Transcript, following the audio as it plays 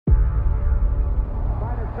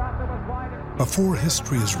Before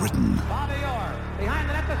history is written,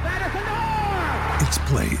 it's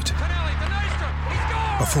played.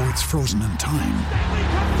 Before it's frozen in time,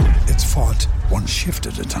 it's fought one shift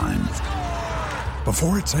at a time.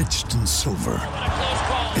 Before it's etched in silver,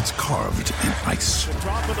 it's carved in ice.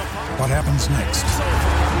 What happens next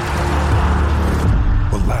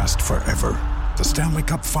will last forever. The Stanley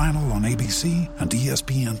Cup Final on ABC and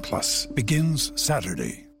ESPN Plus begins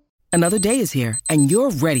Saturday. Another day is here, and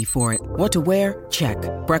you're ready for it. What to wear? Check.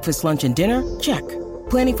 Breakfast, lunch, and dinner? Check.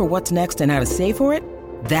 Planning for what's next and how to save for it?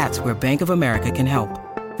 That's where Bank of America can help.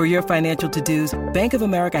 For your financial to-dos, Bank of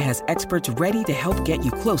America has experts ready to help get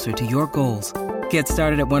you closer to your goals. Get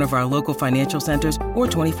started at one of our local financial centers or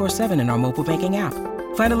 24/7 in our mobile banking app.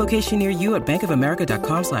 Find a location near you at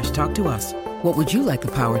bankofamerica.com/talktous. What would you like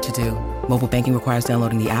the power to do? Mobile banking requires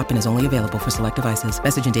downloading the app and is only available for select devices.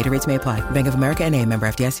 Message and data rates may apply. Bank of America N.A., member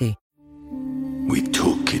FDIC. We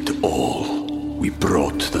took it all. We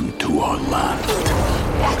brought them to our land.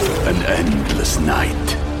 An endless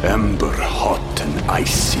night, ember hot and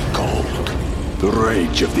icy cold. The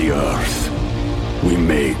rage of the earth. We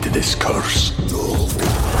made this curse.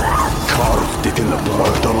 Carved it in the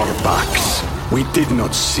blood on our backs. We did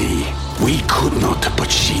not see. We could not,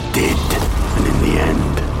 but she did. And in the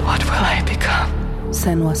end... What will I become?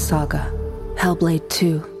 Senua's Saga. Hellblade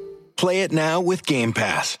 2. Play it now with Game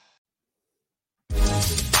Pass.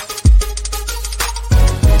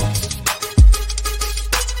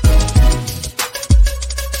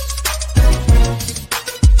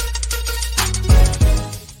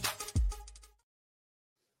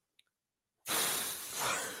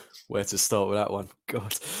 Where to start with that one?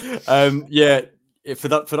 God, For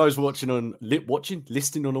those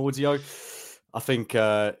listening on audio, I think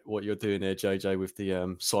what you're doing there, JJ, with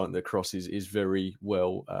the sign of the cross is very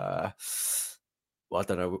well. I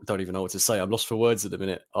don't even know what to say. I'm lost for words at the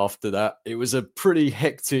minute. After that, it was a pretty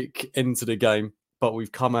hectic end to the game, but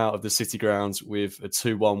we've come out of the City grounds with a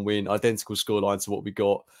 2-1 win, identical scoreline to what we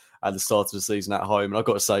got at the start of the season at home. And I've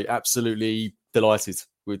got to say, absolutely delighted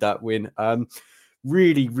with that win.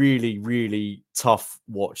 Really, really, really tough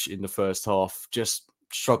watch in the first half. Just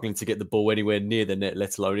struggling to get the ball anywhere near the net,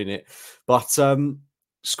 let alone in it. But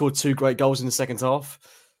scored 2 great goals in the second half.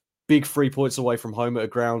 Big 3 points away from home at a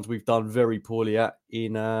ground we've done very poorly at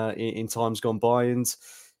in times gone by, and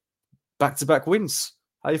back-to-back wins.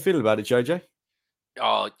 How are you feeling about it, JJ?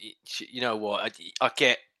 Oh, you know what?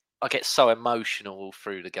 I get so emotional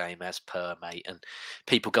through the game, as per, mate, and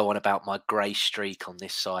people go on about my grey streak on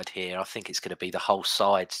this side here. I think it's going to be the whole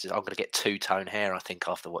side. I'm going to get 2-tone hair, I think,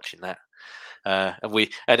 after watching that. And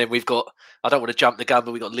then we've got, I don't want to jump the gun,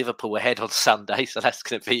 but we've got Liverpool ahead on Sunday, so that's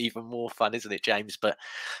going to be even more fun, isn't it, James? But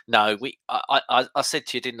no, I said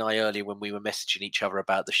to you, didn't I, earlier when we were messaging each other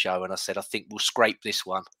about the show, and I said, I think we'll scrape this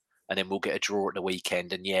one, and then we'll get a draw at the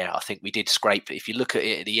weekend. And yeah, I think we did scrape it. If you look at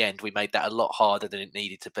it at the end, we made that a lot harder than it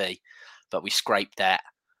needed to be, but we scraped that.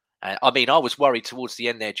 I mean, I was worried towards the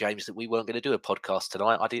end there, James, that we weren't going to do a podcast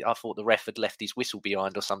tonight. I thought the ref had left his whistle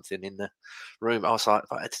behind or something in the room. I was like,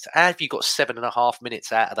 how have you got 7.5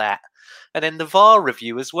 minutes out of that? And then the VAR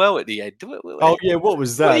review as well at the end. Oh, yeah, what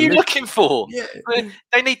was that? What are you looking for? Yeah.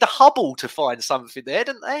 They need the Hubble to find something there,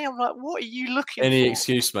 don't they? I'm like, what are you looking for? Any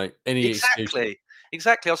excuse, mate. Any excuse.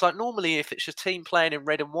 Exactly. I was like, normally if it's a team playing in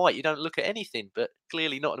red and white, you don't look at anything. But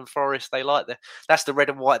clearly Nottingham Forest, they like that's the red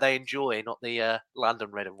and white they enjoy, not the London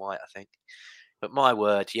red and white, I think. But my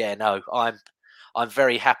word, yeah, no, I'm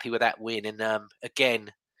very happy with that win. And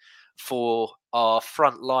again, for our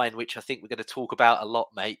front line, which I think we're going to talk about a lot,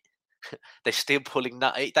 mate, they're still pulling.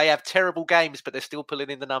 They have terrible games, but they're still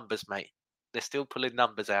pulling in the numbers, mate. They're still pulling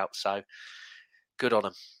numbers out. So good on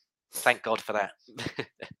them. Thank God for that.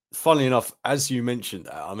 Funnily enough, as you mentioned,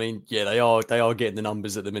 I mean, yeah, they are getting the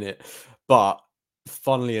numbers at the minute. But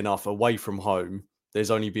funnily enough, away from home,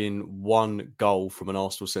 there's only been 1 goal from an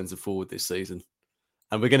Arsenal centre forward this season.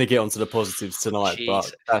 And we're going to get onto the positives tonight,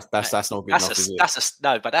 Jeez. but that's not good enough, is it?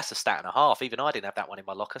 But that's a stat and a half. Even I didn't have that one in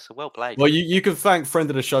my locker, so well played. Well, you can thank friend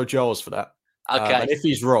of the show, Giles, for that. Okay. And if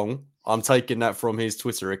he's wrong, I'm taking that from his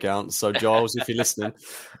Twitter account. So, Giles, if you're listening,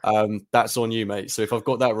 that's on you, mate. So if I've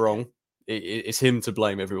got that wrong, it's him to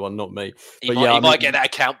blame, everyone, not me. He might get that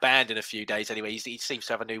account banned in a few days anyway. He seems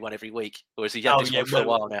to have a new one every week. Or has he had this one for a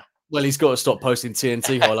while now? Well, he's got to stop posting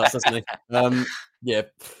TNT highlights, doesn't he? Yeah,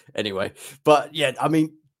 anyway. But, yeah, I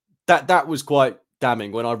mean, that was quite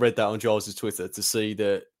damning when I read that on Giles' Twitter to see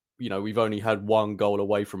that, you know, we've only had 1 goal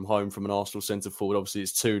away from home from an Arsenal centre forward. Obviously,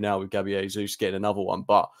 it's 2 now with Gabriel Jesus getting another one,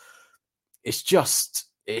 but it's just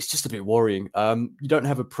a bit worrying. You don't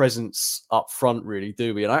have a presence up front, really,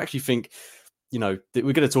 do we? And I actually think we're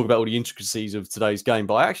going to talk about all the intricacies of today's game,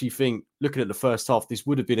 but I actually think, looking at the first half, this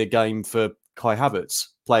would have been a game for Kai Havertz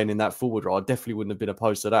playing in that forward role. I definitely wouldn't have been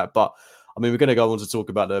opposed to that. But, I mean, we're going to go on to talk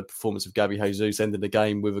about the performance of Gabby Jesus, ending the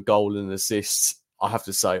game with a goal and an assist. I have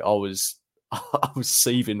to say, I was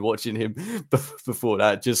seething watching him before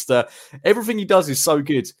that. Just everything he does is so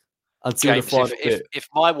good until James, the final bit. If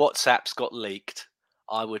my WhatsApps got leaked,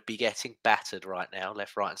 I would be getting battered right now,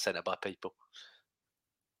 left, right, and centre by people.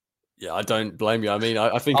 Yeah, I don't blame you. I mean,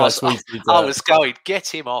 I think I tweeted. I was going, get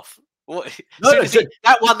him off. What?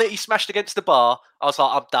 That one that he smashed against the bar, I was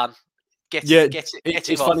like, I'm done. Get him off.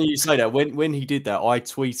 It's funny you say that. When he did that, I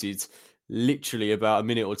tweeted literally about a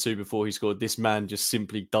minute or two before he scored, this man just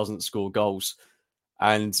simply doesn't score goals.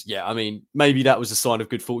 And yeah, I mean, maybe that was a sign of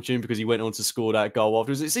good fortune because he went on to score that goal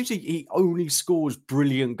afterwards. It seems he only scores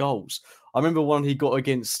brilliant goals. I remember one he got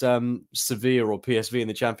against Sevilla or PSV in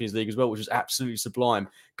the Champions League as well, which was absolutely sublime.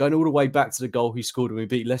 Going all the way back to the goal he scored when we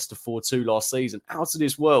beat Leicester 4-2 last season. Out of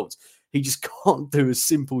this world. He just can't do a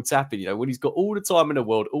simple tapping. When he's got all the time in the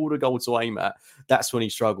world, all the goal to aim at, that's when he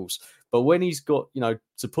struggles. But when he's got,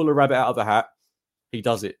 to pull a rabbit out of a hat, he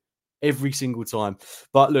does it every single time.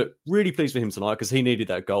 But look, really pleased for him tonight because he needed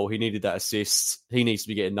that goal. He needed that assist. He needs to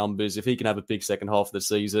be getting numbers. If he can have a big second half of the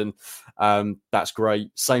season, that's great.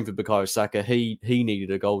 Same for Bukayo Saka. He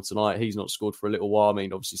needed a goal tonight. He's not scored for a little while. I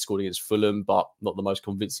mean, obviously scored against Fulham, but not the most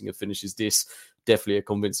convincing of finishes this. Definitely a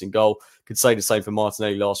convincing goal. Could say the same for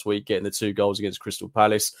Martinelli last week, getting the 2 goals against Crystal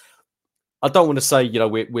Palace. I don't want to say,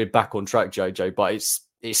 we're back on track, JJ, but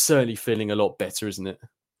it's certainly feeling a lot better, isn't it?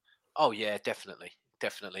 Oh, yeah, definitely.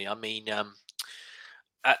 Definitely. I mean,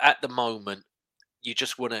 at the moment, you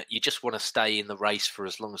just want to stay in the race for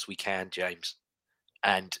as long as we can, James.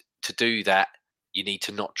 And to do that, you need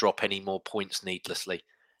to not drop any more points needlessly.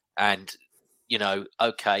 And,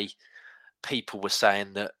 okay, people were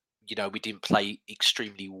saying that, we didn't play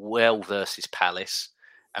extremely well versus Palace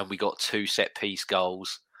and we got 2 set-piece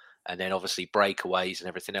goals and then obviously breakaways and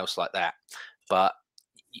everything else like that. But,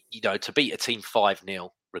 to beat a team 5-0,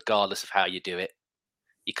 regardless of how you do it,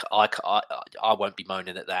 I won't be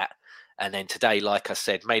moaning at that. And then today, like I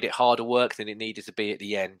said, made it harder work than it needed to be at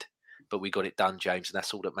the end, but we got it done, James, and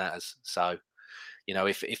that's all that matters. So,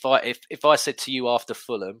 if I said to you after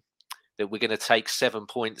Fulham that we're going to take 7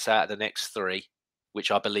 points out of the next 3,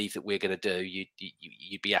 which I believe that we're going to do,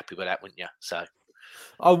 you'd be happy with that, wouldn't you? So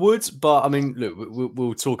I would, but I mean, look,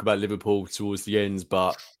 we'll talk about Liverpool towards the end,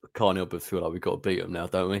 but I can't help but feel like we've got to beat them now,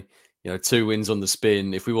 don't we? 2 wins on the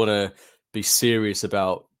spin. If we want to be serious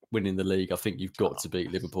about winning the league, I think you've got to beat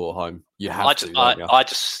Liverpool at home. You have to.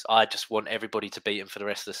 I just want everybody to beat them for the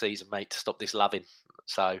rest of the season, mate, to stop this loving.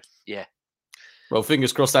 So yeah. Well,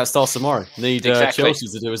 fingers crossed that starts tomorrow. Need Chelsea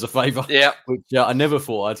to do us a favour. Yeah. Which I never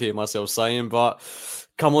thought I'd hear myself saying, but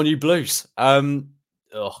come on, you Blues. Got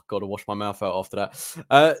to wash my mouth out after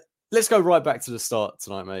that. Let's go right back to the start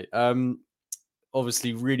tonight, mate.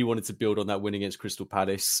 Obviously, really wanted to build on that win against Crystal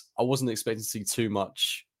Palace. I wasn't expecting to see too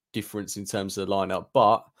much difference in terms of the lineup,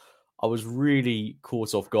 but I was really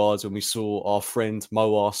caught off guard when we saw our friend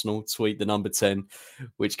Mo Arsenal tweet the number 10,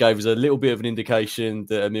 which gave us a little bit of an indication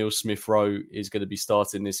that Emile Smith-Rowe is going to be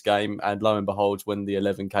starting this game. And lo and behold, when the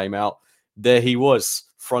 11 came out, there he was,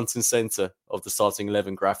 front and centre of the starting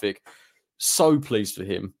 11 graphic. So pleased for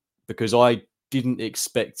him because I didn't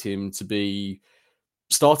expect him to be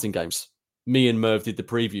starting games. Me and Merv did the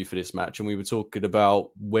preview for this match and we were talking about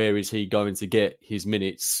where is he going to get his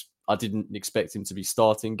minutes. I didn't expect him to be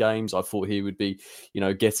starting games. I thought he would be,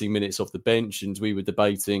 getting minutes off the bench, and we were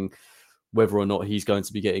debating whether or not he's going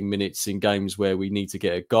to be getting minutes in games where we need to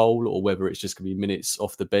get a goal or whether it's just going to be minutes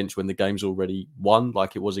off the bench when the game's already won,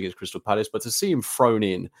 like it was against Crystal Palace. But to see him thrown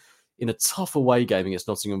in a tough away game against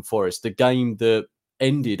Nottingham Forest, the game that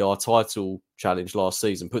ended our title challenge last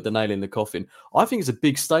season, put the nail in the coffin, I think it's a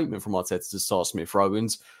big statement from Arteta to start Smith-Rowe.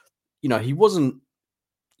 And, he wasn't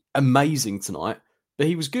amazing tonight, but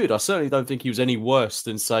he was good. I certainly don't think he was any worse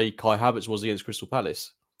than, say, Kai Havertz was against Crystal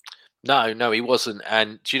Palace. No, he wasn't.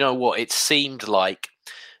 And do you know what? It seemed like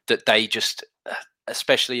that they just,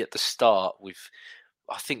 especially at the start,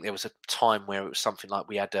 I think there was a time where it was something like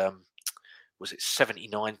we had, was it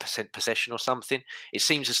 79% possession or something? It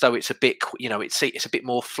seems as though it's a bit, it's a bit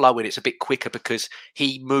more flowing. It's a bit quicker because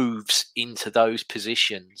he moves into those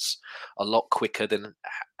positions a lot quicker than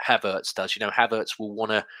Havertz does. Havertz will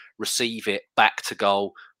want to receive it back to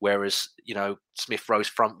goal, whereas, Smith-Rowe's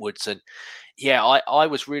frontwards. And yeah, I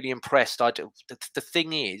was really impressed. The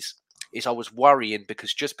thing is I was worrying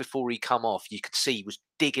because just before he come off, you could see he was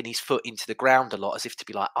digging his foot into the ground a lot, as if to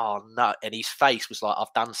be like, oh no. And his face was like,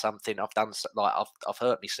 I've done something. I've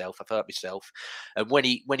hurt myself. And when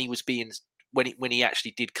he was being when he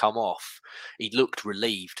actually did come off, he looked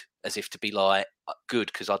relieved, as if to be like, good,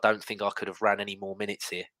 because I don't think I could have ran any more minutes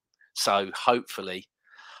here. So hopefully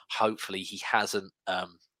he hasn't,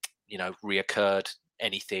 reoccurred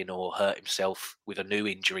anything or hurt himself with a new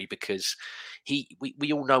injury, because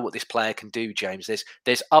we all know what this player can do, James.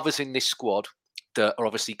 There's others in this squad that are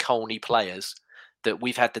obviously Colney players that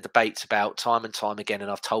we've had the debates about time and time again,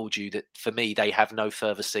 and I've told you that for me they have no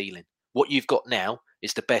further ceiling. What you've got now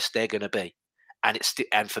is the best they're going to be, and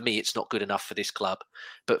and for me it's not good enough for this club.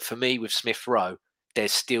 But for me, with Smith Rowe,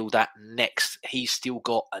 there's still that next. He's still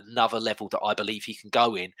got another level that I believe he can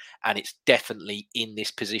go in, and it's definitely in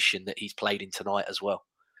this position that he's played in tonight as well.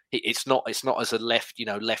 It's not as a left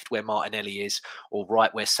where Martinelli is or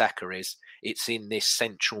right where Saka is. It's in this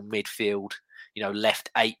central midfield,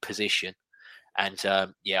 left 8 position. And I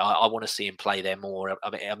want to see him play there more.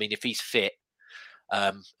 I mean, if he's fit,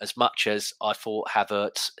 as much as I thought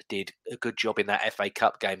Havertz did a good job in that FA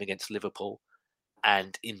Cup game against Liverpool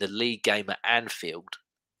and in the league game at Anfield,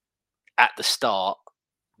 at the start,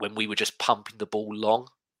 when we were just pumping the ball long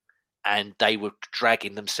and they were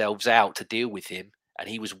dragging themselves out to deal with him and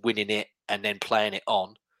he was winning it and then playing it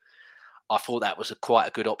on, I thought that was quite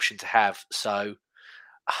a good option to have. So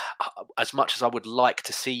as much as I would like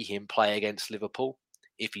to see him play against Liverpool,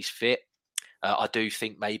 if he's fit, I do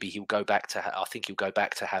think maybe he'll go back to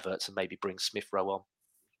Havertz and maybe bring Smith Rowe on.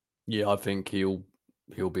 Yeah, I think he'll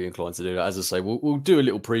be inclined to do that. As I say, we'll do a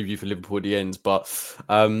little preview for Liverpool at the end, but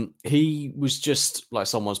he was just like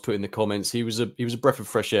someone's put in the comments. He was a breath of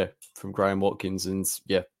fresh air from Graham Watkins, and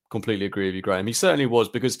yeah, completely agree with you, Graham. He certainly was,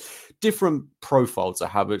 because different profile to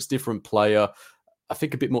Havertz, different player. I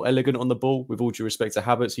think a bit more elegant on the ball. With all due respect to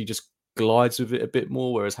Havertz, he just glides with it a bit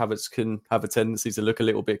more, whereas Havertz can have a tendency to look a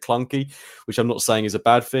little bit clunky, which I'm not saying is a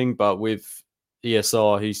bad thing, but with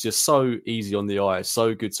ESR, he's just so easy on the eye,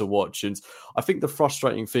 so good to watch. And I think the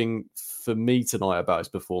frustrating thing for me tonight about his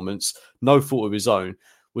performance, no fault of his own,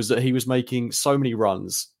 was that he was making so many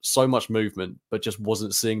runs, so much movement, but just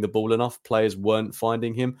wasn't seeing the ball enough. Players weren't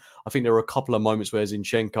finding him. I think there were a couple of moments where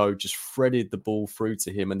Zinchenko just threaded the ball through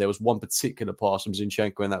to him, and there was one particular pass from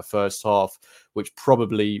Zinchenko in that first half, which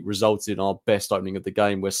probably resulted in our best opening of the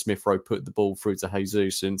game, where Smith Rowe put the ball through to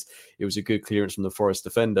Jesus, and it was a good clearance from the Forest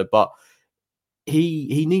defender. But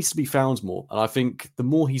he needs to be found more. And I think the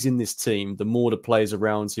more he's in this team, the more the players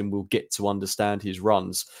around him will get to understand his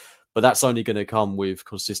runs. But that's only going to come with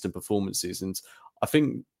consistent performances. And I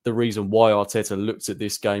think the reason why Arteta looked at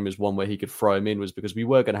this game as one where he could throw him in was because we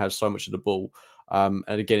were going to have so much of the ball. And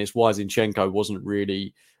again, it's why Zinchenko wasn't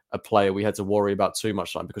really a player we had to worry about too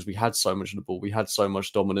much time, because we had so much of the ball. We had so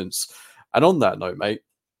much dominance. And on that note, mate,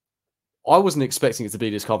 I wasn't expecting it to be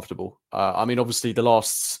this comfortable. I mean, obviously the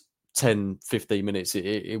last 10, 15 minutes,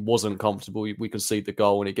 it wasn't comfortable. We concede the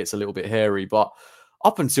goal and it gets a little bit hairy. But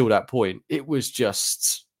up until that point, it was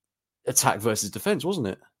just attack versus defence, wasn't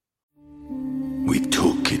it? We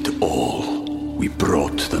took it all. We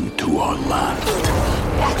brought them to our land.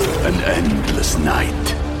 An endless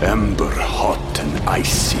night, ember hot and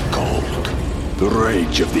icy cold. The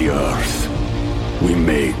rage of the earth. We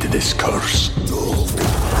made this curse.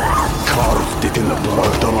 Carved it in the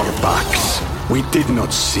blood on our backs. We did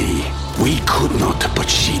not see. We could not, but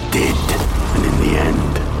she did. And in the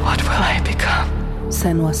end... What will I become?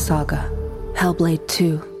 Senua's Saga. Hellblade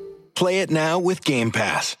 2. Play it now with Game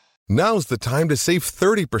Pass. Now's the time to save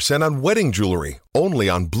 30% on wedding jewelry, only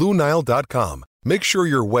on BlueNile.com. Make sure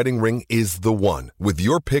your wedding ring is the one, with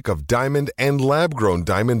your pick of diamond and lab-grown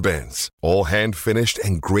diamond bands, all hand-finished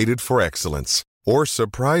and graded for excellence. Or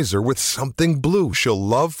surprise her with something blue she'll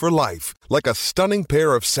love for life, like a stunning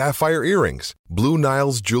pair of sapphire earrings. Blue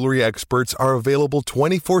Nile's jewelry experts are available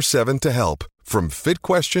 24/7 to help, from fit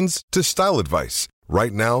questions to style advice.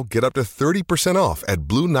 Right now, get up to 30% off at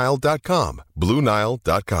BlueNile.com.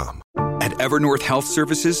 BlueNile.com. At Evernorth Health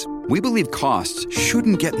Services, we believe costs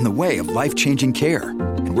shouldn't get in the way of life-changing care,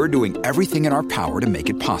 and we're doing everything in our power to make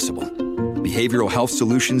it possible. Behavioral health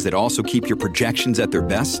solutions that also keep your projections at their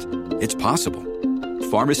best? It's possible.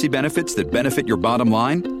 Pharmacy benefits that benefit your bottom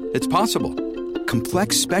line? It's possible.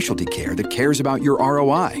 Complex specialty care that cares about your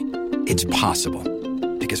ROI? It's possible.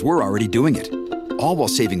 Because we're already doing it. All while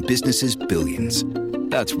saving businesses billions.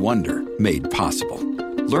 That's Wonder made possible.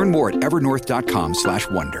 Learn more at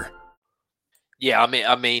evernorth.com/wonder. Yeah, I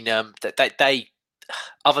mean, they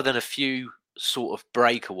other than a few sort of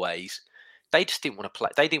breakaways, they just didn't want to play.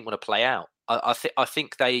 They didn't want to play out. I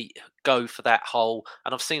think they go for that whole,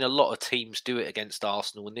 and I've seen a lot of teams do it against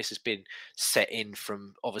Arsenal, and this has been set in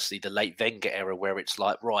from obviously the late Wenger era, where it's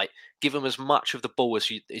like, right, give them as much of the ball as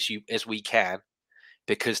we can.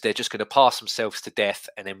 because they're just going to pass themselves to death,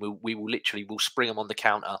 and then we will literally will spring them on the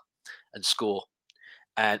counter and score.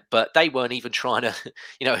 But they weren't even trying to,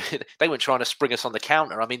 they weren't trying to spring us on the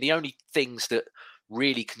counter. I mean, the only things that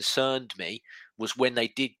really concerned me was when they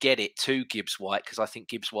did get it to Gibbs White, because I think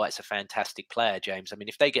Gibbs White's a fantastic player, James. I mean,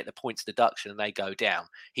 if they get the points deduction and they go down,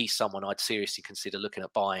 he's someone I'd seriously consider looking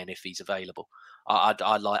at buying if he's available.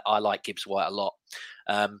 I like Gibbs White a lot.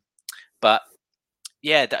 But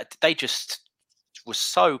yeah, they just were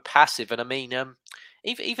so passive. And I mean,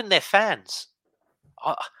 even their fans.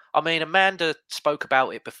 I mean, Amanda spoke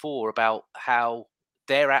about it before, about how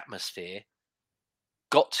their atmosphere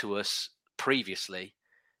got to us previously,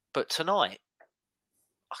 but tonight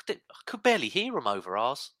I could barely hear them over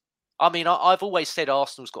ours. I mean, I've always said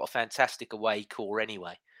Arsenal's got a fantastic away core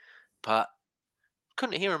anyway, but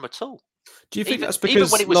couldn't hear them at all. Do you think even, that's because even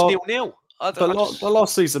when it was 0-0? The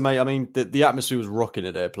last season, mate, I mean, the atmosphere was rocking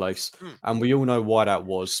at their place, and we all know why that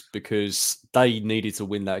was, because they needed to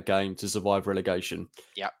win that game to survive relegation.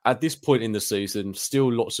 Yeah. At this point in the season,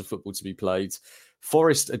 still lots of football to be played.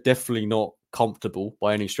 Forest are definitely not comfortable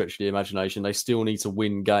by any stretch of the imagination. They still need to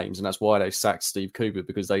win games, and that's why they sacked Steve Cooper,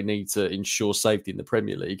 because they need to ensure safety in the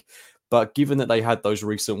Premier League. But given that they had those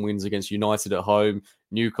recent wins against United at home,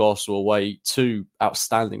 Newcastle away, 2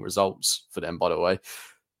 outstanding results for them, by the way,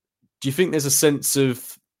 do you think there's a sense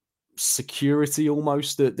of security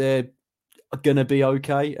almost that they're going to be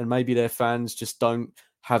okay, and maybe their fans just don't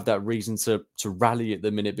have that reason to rally at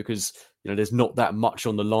the minute because there's not that much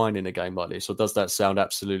on the line in a game like this? Or does that sound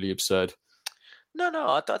absolutely absurd? No,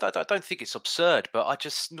 I don't think it's absurd, but I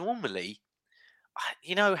just normally,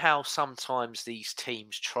 how sometimes these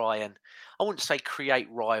teams try and, I wouldn't say create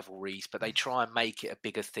rivalries, but they try and make it a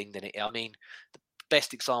bigger thing than it. I mean, the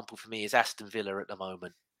best example for me is Aston Villa at the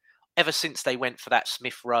moment. Ever since they went for that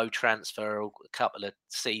Smith Rowe transfer a couple of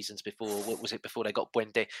seasons before, what was it, before they got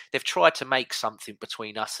Buendia, they've tried to make something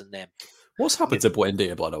between us and them. What's happened to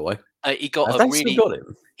Buendia, by the way? He got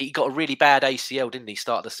he got a really bad ACL, didn't he?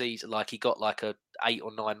 Start of the season, like he got like a 8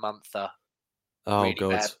 or 9 month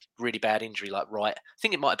really bad injury, like right. I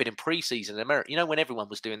think it might have been in pre-season in America. When everyone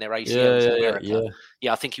was doing their ACLs in America.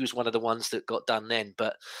 Yeah, I think he was one of the ones that got done then.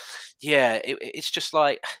 But yeah, it's just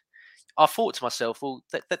like, I thought to myself, well,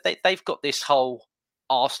 they've got this whole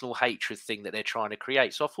Arsenal hatred thing that they're trying to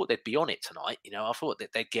create. So I thought they'd be on it tonight. I thought that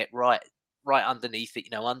they'd get right underneath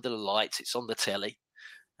it, under the lights. It's on the telly.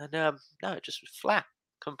 And no, just flat,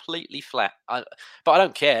 completely flat. But I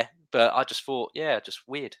don't care. But I just thought, yeah, just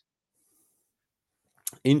weird.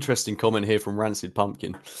 Interesting comment here from Rancid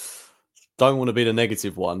Pumpkin. Don't want to be the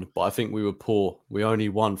negative one, but I think we were poor. We only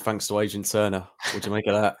won thanks to Agent Turner. What do you make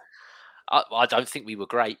of that? I don't think we were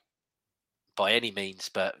great by any means,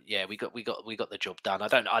 but yeah, we got the job done. I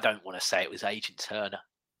don't want to say it was Agent Turner.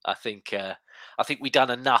 I think we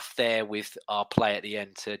done enough there with our play at the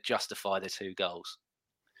end to justify the 2 goals.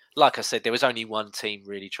 Like I said, there was only one team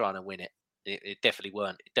really trying to win it. It definitely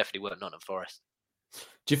weren't Nottingham Forest.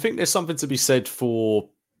 Do you think there's something to be said for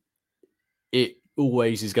it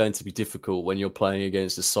always is going to be difficult when you're playing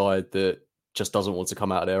against a side that just doesn't want to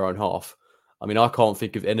come out of their own half? I mean, I can't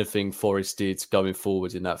think of anything Forest did going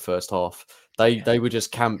forward in that first half. They were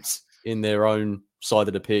just camped in their own side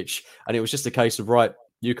of the pitch, and it was just a case of, right,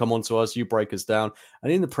 you come onto us, you break us down.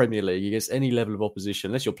 And in the Premier League, against any level of opposition,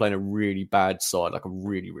 unless you're playing a really bad side, like a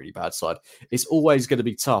really, really bad side, it's always going to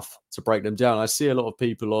be tough to break them down. I see a lot of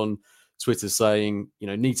people on Twitter saying,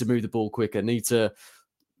 need to move the ball quicker, need to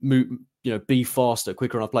move, be faster,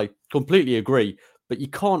 quicker on our play. Completely agree. But you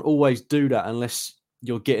can't always do that unless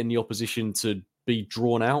you're getting the opposition to be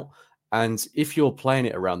drawn out. And if you're playing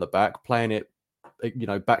it around the back, playing it,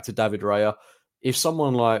 back to David Raya, if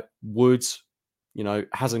someone like Woods,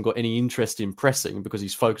 hasn't got any interest in pressing because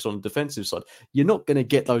he's focused on the defensive side, you're not going to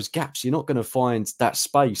get those gaps. You're not going to find that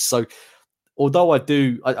space. So although I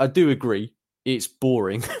do agree it's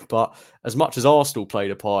boring, but as much as Arsenal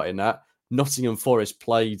played a part in that, Nottingham Forest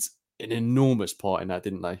played an enormous part in that,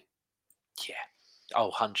 didn't they? Yeah.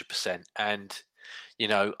 100%. And,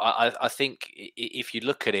 I think if you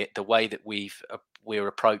look at it, the way that we're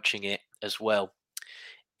approaching it as well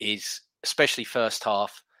is, especially first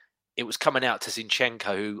half, it was coming out to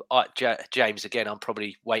Zinchenko, who James, again, I'm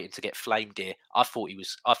probably waiting to get flamed here. I thought he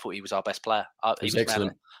was our best player. He was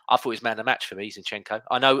excellent. I thought he was man of the match for me, Zinchenko.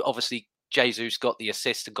 I know, obviously, Jesus got the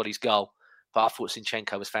assist and got his goal, but I thought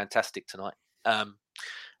Zinchenko was fantastic tonight.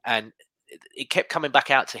 And it kept coming back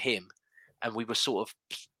out to him, and we were sort of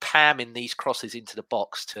pamming these crosses into the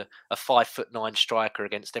box to a 5'9" striker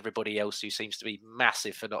against everybody else who seems to be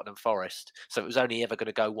massive for Nottingham Forest. So it was only ever going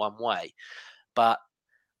to go one way. But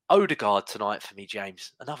Odegaard tonight for me,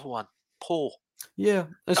 James, another one, poor. Yeah,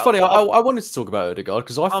 it's funny. I wanted to talk about Odegaard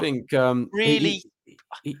because I think really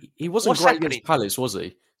he wasn't great against Palace, was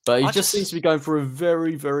he? But he just seems to be going through a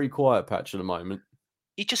very, very quiet patch at the moment.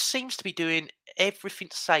 He just seems to be doing everything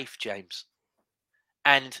safe, James.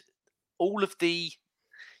 And all of the,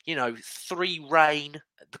 three reign,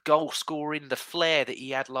 the goal scoring, the flair that he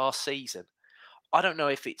had last season, I don't know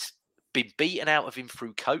if it's been beaten out of him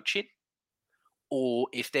through coaching or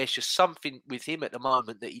if there's just something with him at the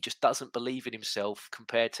moment that he just doesn't believe in himself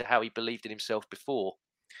compared to how he believed in himself before.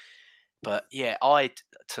 But yeah,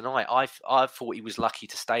 tonight I thought he was lucky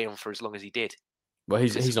to stay on for as long as he did. Well,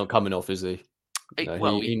 he's not coming off, is he?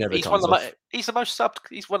 No, he never he's comes off. He's one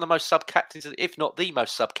of the most sub captains, if not the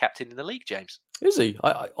most sub captain in the league, James. Is he?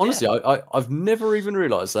 Honestly, I've never even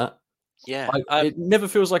realised that. Yeah, it never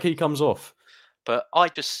feels like he comes off. But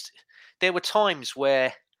there were times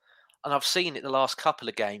where, and I've seen it the last couple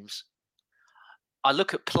of games, I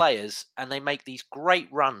look at players and they make these great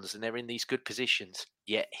runs and they're in these good positions,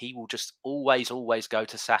 yet he will just always go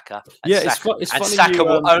to Saka. And it's funny Saka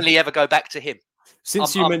will only ever go back to him.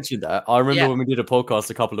 Since you mentioned that, I remember when we did a podcast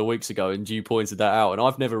a couple of weeks ago and you pointed that out, and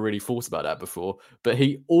I've never really thought about that before, but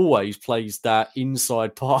he always plays that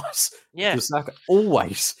inside pass to Saka.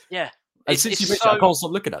 Always. Yeah. And since you mentioned it, I can't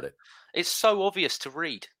stop looking at it. It's so obvious to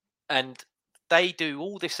read. And they do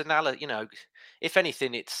all this analysis, if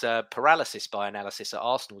anything, it's paralysis by analysis at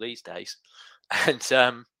Arsenal these days. And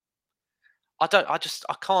I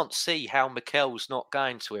can't see how Mikel's not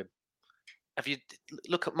going to him. If you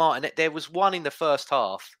look at Martin, there was one in the first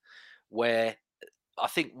half where I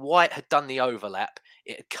think White had done the overlap.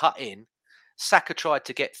 It had cut in. Saka tried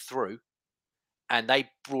to get through, and they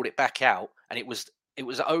brought it back out. And it was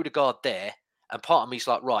Odegaard there. And part of me's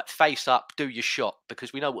like, right, face up, do your shot,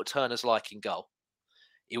 because we know what Turner's like in goal.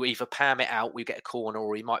 He'll either palm it out, we get a corner,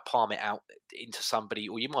 or he might palm it out into somebody,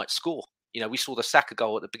 or you might score. We saw the Saka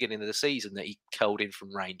goal at the beginning of the season that he curled in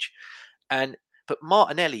from range. But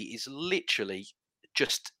Martinelli is literally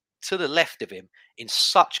just to the left of him in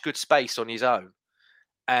such good space on his own.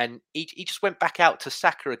 And he just went back out to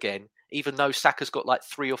Saka again, even though Saka's got like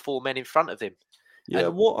 3 or 4 men in front of him. Yeah,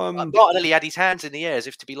 and Martinelli had his hands in the air as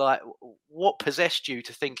if to be like, what possessed you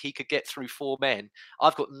to think he could get through 4 men?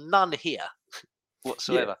 I've got none here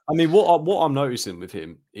whatsoever. Yeah. I mean, what I'm noticing with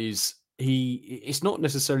him is it's not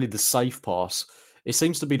necessarily the safe pass. It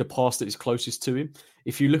seems to be the pass that is closest to him.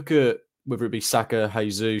 If you look at whether it be Saka,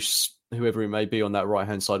 Jesus, whoever it may be on that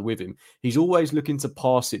right-hand side with him, he's always looking to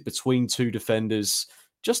pass it between 2 defenders,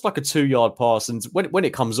 just like a 2-yard pass. And when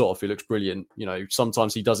it comes off, it looks brilliant.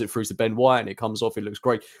 Sometimes he does it through to Ben White and it comes off, it looks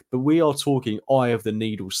great. But we are talking eye of the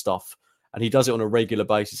needle stuff. And he does it on a regular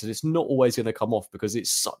basis. And it's not always going to come off because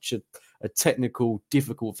it's such a technical,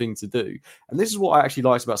 difficult thing to do. And this is what I actually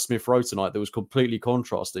liked about Smith Rowe tonight that was completely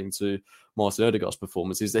contrasting to Martin Odegaard's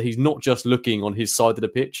performance, is that he's not just looking on his side of the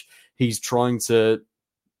pitch. He's trying to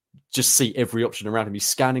just see every option around him. He's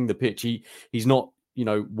scanning the pitch. He's not,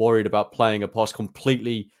 worried about playing a pass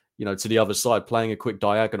completely, to the other side, playing a quick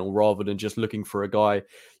diagonal rather than just looking for a guy,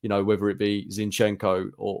 whether it be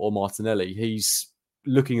Zinchenko or Martinelli. He's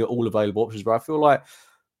looking at all available options, but I feel like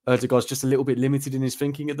Odegaard's just a little bit limited in his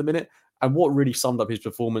thinking at the minute. And what really summed up his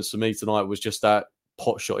performance for me tonight was just that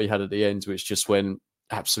pot shot he had at the end, which just went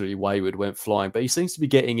absolutely wayward, went flying. But he seems to be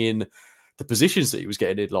getting in the positions that he was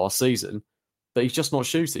getting in last season, but he's just not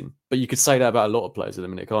shooting. But you could say that about a lot of players at the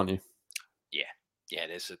minute, can't you? Yeah.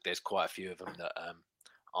 There's quite a few of them that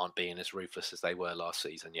aren't being as ruthless as they were last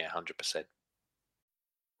season. Yeah, 100%.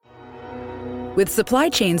 With supply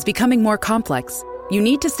chains becoming more complex, you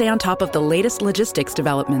need to stay on top of the latest logistics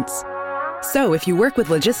developments. So if you work with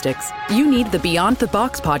logistics, you need the Beyond the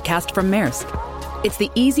Box podcast from Maersk. It's the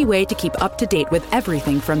easy way to keep up to date with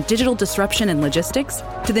everything from digital disruption in logistics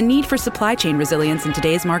to the need for supply chain resilience in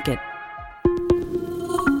today's market.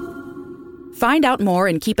 Find out more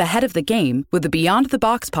and keep ahead of the game with the Beyond the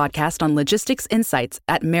Box podcast on logistics insights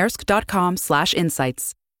at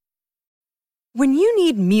maersk.com/insights. When you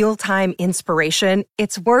need mealtime inspiration,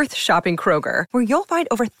 it's worth shopping Kroger, where you'll find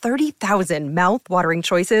over 30,000 mouth-watering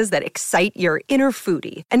choices that excite your inner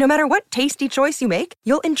foodie. And no matter what tasty choice you make,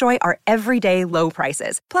 you'll enjoy our everyday low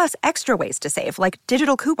prices, plus extra ways to save, like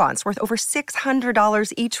digital coupons worth over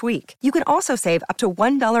 $600 each week. You can also save up to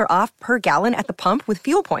 $1 off per gallon at the pump with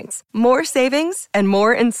fuel points. More savings and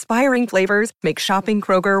more inspiring flavors make shopping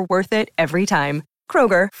Kroger worth it every time.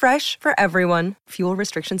 Kroger, fresh for everyone. Fuel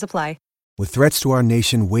restrictions apply. With threats to our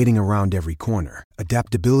nation waiting around every corner,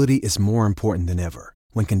 adaptability is more important than ever.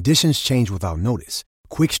 When conditions change without notice,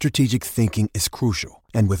 quick strategic thinking is crucial.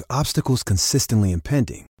 And with obstacles consistently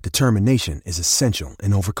impending, determination is essential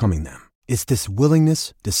in overcoming them. It's this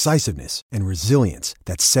willingness, decisiveness, and resilience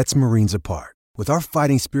that sets Marines apart. With our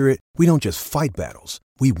fighting spirit, we don't just fight battles,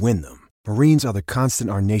 we win them. Marines are the constant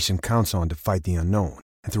our nation counts on to fight the unknown.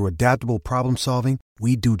 And through adaptable problem solving,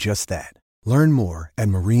 we do just that. Learn more at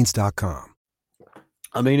marines.com.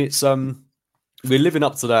 I mean, it's we're living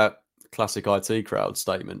up to that classic IT crowd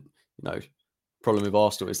statement. Problem with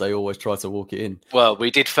Arsenal is they always try to walk it in. Well, we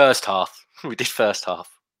did first half.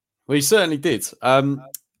 We certainly did.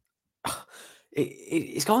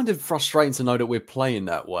 It's kind of frustrating to know that we're playing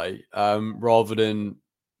that way rather than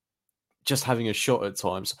just having a shot at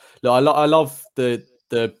times. Look, I love the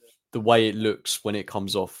way it looks when it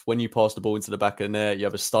comes off. When you pass the ball into the back of the net, you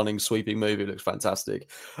have a stunning sweeping move. It looks fantastic.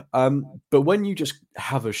 But when you just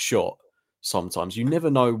have a shot, sometimes you never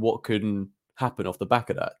know what can happen off the back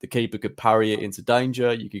of that. The keeper could parry it into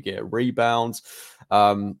danger. You could get a rebound.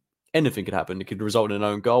 Anything could happen. It could result in an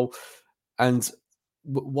own goal. And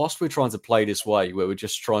whilst we're trying to play this way, where we're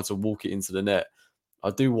just trying to walk it into the net, I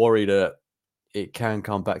do worry that it can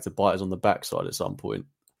come back to bite us on the backside at some point.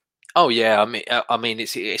 Oh yeah, I mean,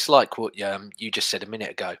 it's like what you just said a minute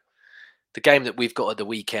ago. The game that we've got at the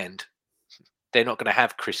weekend, they're not going to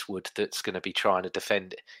have Chris Wood that's going to be trying to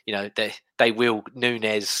defend it. They will.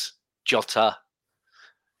 Núñez, Jota,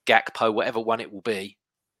 Gakpo, whatever one it will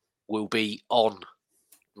be on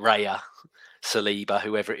Raya, Saliba,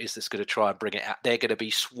 whoever it is that's going to try and bring it out. They're going to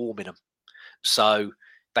be swarming them. So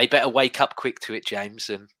they better wake up quick to it, James,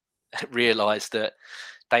 and realise that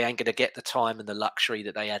they ain't going to get the time and the luxury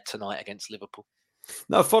that they had tonight against Liverpool.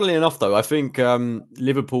 No, funnily enough, though, I think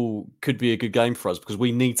Liverpool could be a good game for us because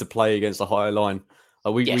we need to play against a higher line.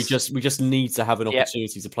 We just need to have an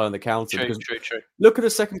opportunity to play on the counter. True. Look at the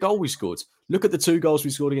second goal we scored. Look at the 2 goals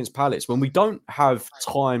we scored against Palace. When we don't have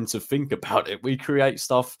time to think about it, we create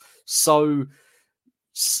stuff so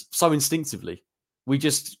instinctively. We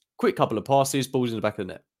just quick couple of passes, balls in the back of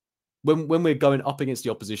the net. When we're going up against the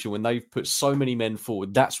opposition, when they've put so many men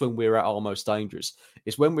forward, that's when we're at our most dangerous.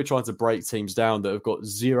 It's when we're trying to break teams down that have got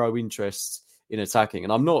zero interest in attacking.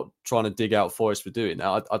 And I'm not trying to dig out Forest for doing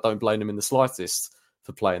that. I don't blame them in the slightest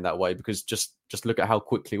for playing that way because just look at how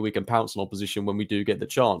quickly we can pounce on opposition when we do get the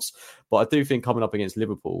chance. But I do think coming up against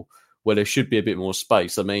Liverpool, where there should be a bit more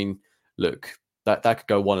space, I mean, look, that could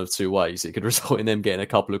go one of 2 ways. It could result in them getting a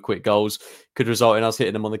couple of quick goals, could result in us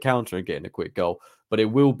hitting them on the counter and getting a quick goal. But it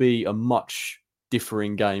will be a much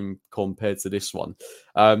differing game compared to this one.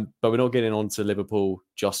 But we're not getting on to Liverpool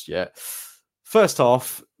just yet. First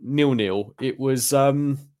half, 0-0. It was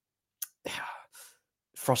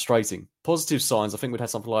frustrating. Positive signs. I think we'd had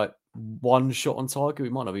something like 1 shot on target. We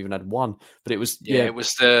might not have even had 1. But it was... Yeah, it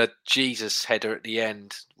was the Jesus header at the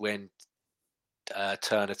end when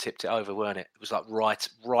Turner tipped it over, weren't it? It was like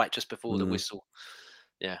right just before the whistle.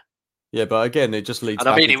 Yeah. Yeah, but again, it just leads. And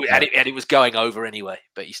I mean, it was going over anyway,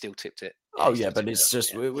 but he still tipped it. Oh yeah, but it's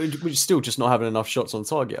just we're still just not having enough shots on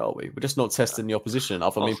target, are we? We're just not testing the opposition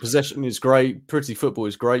enough. I mean, possession is great, pretty football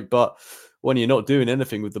is great, but when you're not doing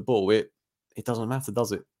anything with the ball, it doesn't matter,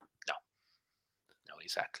 does it? No,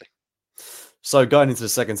 exactly. So going into the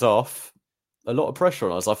second half, a lot of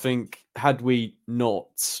pressure on us. I think had we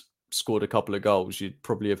not scored a couple of goals, you'd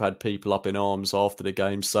probably have had people up in arms after the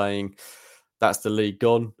game saying, that's the league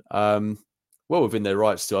gone. Well within their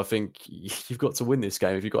rights to. I think you've got to win this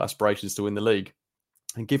game if you've got aspirations to win the league.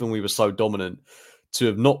 And given we were so dominant, to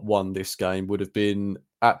have not won this game would have been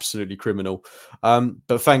absolutely criminal.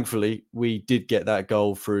 But thankfully, we did get that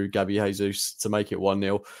goal through Gabby Jesus to make it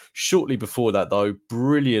 1-0. Shortly before that, though,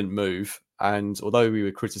 brilliant move. And although we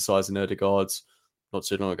were criticising Ødegaard not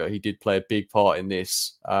too long ago, he did play a big part in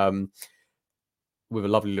this. With a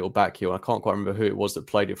lovely little back heel. I can't quite remember who it was that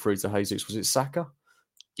played it through to Jesus. Was it Saka?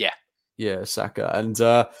 Yeah. Yeah, Saka. And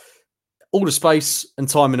all the space and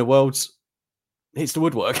time in the world hits the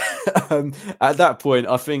woodwork. At that point,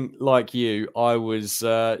 I think, like you, I was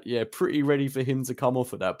pretty ready for him to come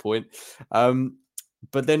off at that point.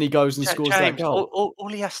 But then he goes and scores James, that goal. All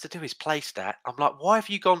he has to do is place that. I'm like, why have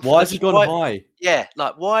you gone? Why has he gone high? Yeah,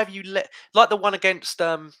 like why have you like the one against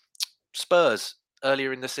Spurs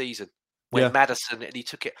earlier in the season? When Maddison and he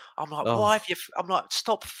took it, I'm like, why have you? I'm like,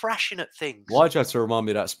 stop thrashing at things. Why'd you have to remind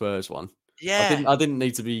me of that Spurs one? Yeah, I didn't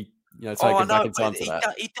need to be, taken back in time for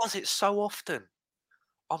that. He does it so often.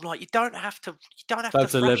 I'm like, you don't have to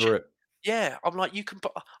deliver it. Yeah, I'm like, you can.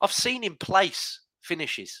 I've seen him place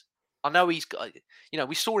finishes. I know he's got.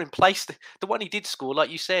 We saw him place the one he did score. Like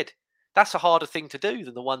you said, that's a harder thing to do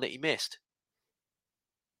than the one that he missed.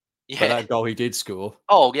 Yeah, but that goal he did score.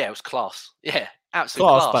 Oh yeah, it was class. Yeah.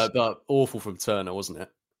 Absolutely class. But awful from Turner, wasn't it?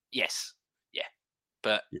 Yes, yeah.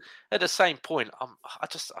 But at the same point,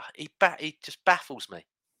 he just baffles me.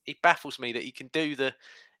 he baffles me that he can do the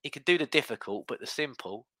difficult, but the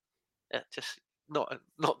simple, just not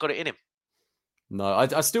got it in him. No,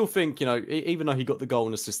 I still think, even though he got the goal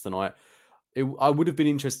and assist tonight, I would have been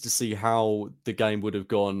interested to see how the game would have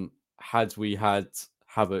gone had we had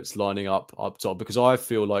Havertz lining up top, because I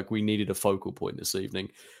feel like we needed a focal point this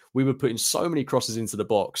evening. We were putting so many crosses into the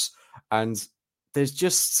box, and there's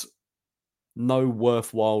just no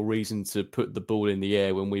worthwhile reason to put the ball in the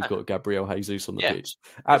air when we've got Gabriel Jesus on the pitch.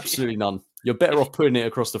 Absolutely none. You're better off putting it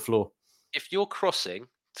across the floor. If you're crossing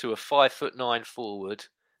to a 5'9" forward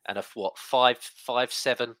and a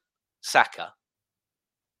 5'7" Saka,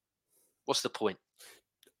 what's the point?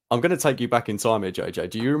 I'm going to take you back in time here, JJ.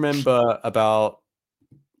 Do you remember about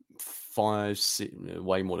 5, 6,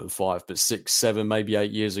 way more than 5, but 6, 7, maybe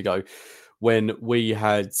 8 years ago, when we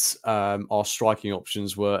had our striking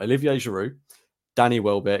options were Olivier Giroud, Danny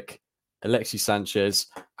Welbeck, Alexis Sanchez,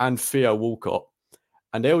 and Theo Walcott.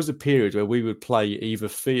 And there was a period where we would play either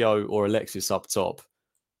Theo or Alexis up top.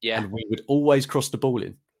 Yeah. And we would always cross the ball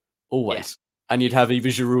in. Always. Yeah. And you'd have either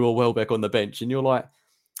Giroud or Welbeck on the bench. And you're like,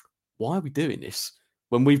 why are we doing this?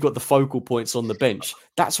 When we've got the focal points on the bench.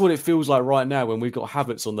 That's what it feels like right now when we've got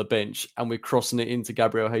Havertz on the bench and we're crossing it into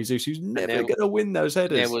Gabriel Jesus, who's never going to win those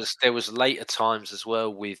headers. There was later times as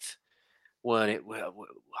well with, weren't it? Well,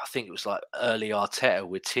 I think it was like early Arteta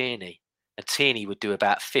with Tierney. And Tierney would do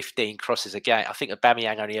about 15 crosses a game. I think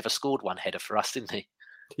Aubameyang only ever scored one header for us, didn't he?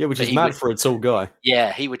 Yeah, which is mad for a tall guy.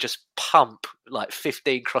 Yeah, he would just pump like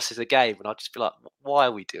 15 crosses a game. And I'd just be like, why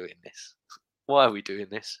are we doing this? Why are we doing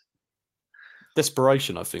this?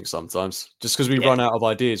 Desperation, I think, sometimes. Just because we run out of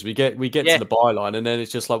ideas. We get to the byline and then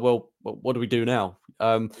it's just like, well, what do we do now?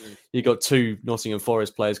 You got 2 Nottingham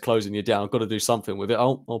Forest players closing you down. I've got to do something with it.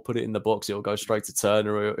 I'll put it in the box. It'll go straight to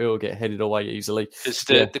Turner or it'll get headed away easily. Because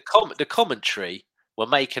the commentary were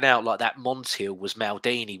making out like that Montiel was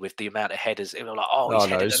Maldini with the amount of headers. They were like, he's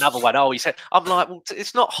headed another one. Oh, he's I'm like, well,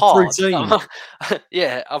 it's not hard.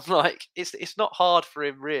 I'm like, it's not hard for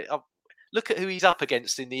him, really. Look at who he's up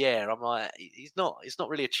against in the air. I'm like, it's not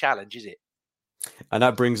really a challenge, is it? And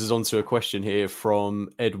that brings us on to a question here from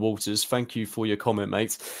Ed Walters. Thank you for your comment,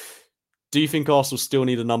 mate. Do you think Arsenal still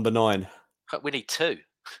need a number 9? We need 2.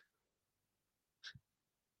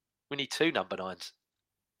 We need 2 number 9s.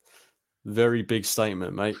 Very big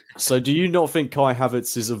statement, mate. So do you not think Kai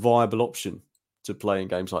Havertz is a viable option to play in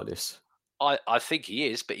games like this? I think he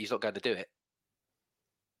is, but he's not going to do it.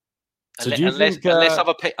 So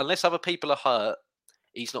unless other people are hurt,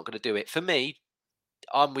 he's not going to do it. For me,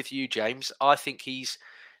 I'm with you, James. I think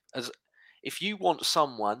if you want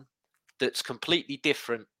someone that's completely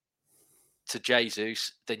different to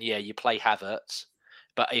Jesus, then you play Havertz.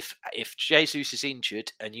 But if Jesus is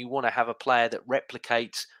injured and you want to have a player that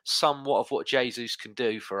replicates somewhat of what Jesus can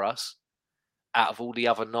do for us, out of all the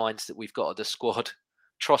other 9s that we've got at the squad,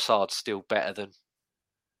 Trossard's still better than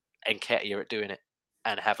Nketiah at doing it.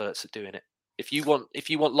 And Havertz at doing it. If you want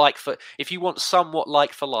somewhat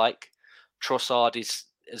like for like, Trossard is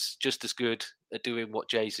just as good at doing what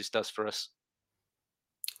Jesus does for us.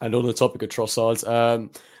 And on the topic of Trossard,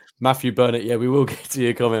 Matthew Burnett, we will get to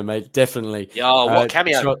your comment, mate. Definitely. What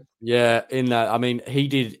cameo? In that, I mean, he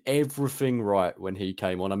did everything right when he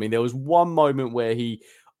came on. I mean, there was one moment where he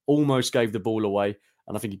almost gave the ball away.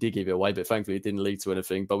 And I think he did give it away, but thankfully it didn't lead to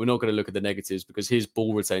anything. But we're not going to look at the negatives because his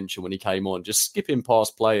ball retention when he came on, just skipping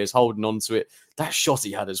past players, holding on to it. That shot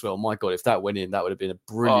he had as well. My God, if that went in, that would have been a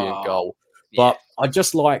brilliant goal. But I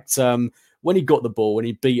just liked when he got the ball, when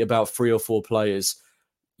he beat about 3 or 4 players,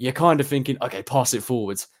 you're kind of thinking, okay, pass it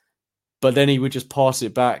forwards. But then he would just pass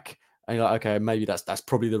it back. And you're like, okay, maybe that's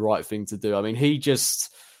probably the right thing to do. I mean, he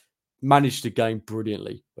just managed the game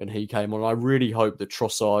brilliantly when he came on. I really hope that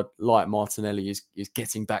Trossard, like Martinelli, is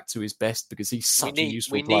getting back to his best because he's such a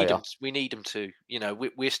useful player. We need him to.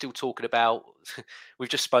 We're still talking about, we've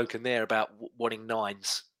just spoken there about wanting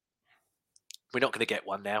 9s. We're not going to get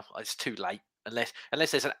one now. It's too late. Unless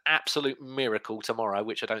there's an absolute miracle tomorrow,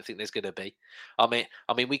 which I don't think there's going to be. I mean,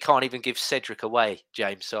 we can't even give Cedric away,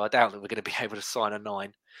 James, so I doubt that we're going to be able to sign a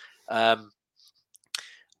 9.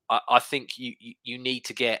 I think you need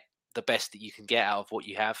to get the best that you can get out of what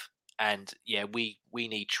you have. And we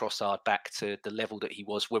need Trossard back to the level that he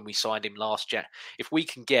was when we signed him last year. If we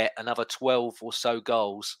can get another 12 or so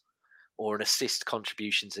goals or an assist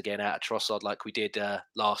contributions again out of Trossard like we did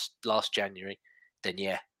last January, then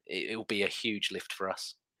it will be a huge lift for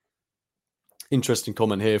us. Interesting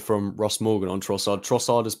comment here from Ross Morgan on Trossard.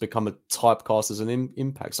 Trossard has become a typecast as an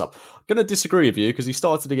impact sub. I'm going to disagree with you because he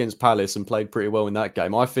started against Palace and played pretty well in that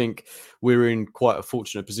game. I think we're in quite a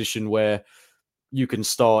fortunate position where you can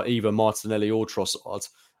start either Martinelli or Trossard.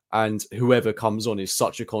 and whoever comes on is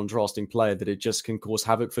such a contrasting player that it just can cause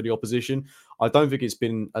havoc for the opposition. I don't think it's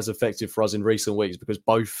been as effective for us in recent weeks because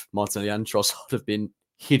both Martinelli and Trossard have been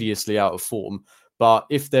hideously out of form. But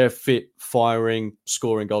if they're fit, firing,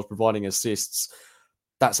 scoring goals, providing assists,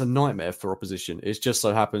 that's a nightmare for opposition. It just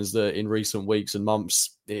so happens that in recent weeks and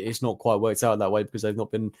months, it's not quite worked out that way because they've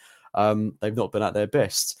not been at their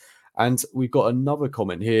best. And we've got another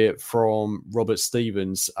comment here from Robert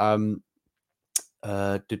Stevens. Our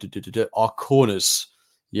corners.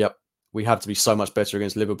 Yep, we have to be so much better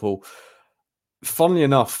against Liverpool. Funnily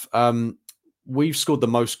enough, we've scored the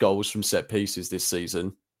most goals from set pieces this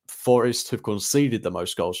season. Forest have conceded the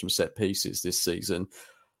most goals from set pieces this season.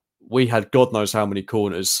 We had God knows how many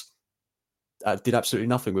corners. Did absolutely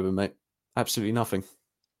nothing with them, mate. Absolutely nothing.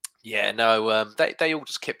 Yeah, no, they all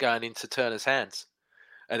just kept going into Turner's hands.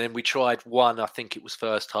 And then we tried one, I think it was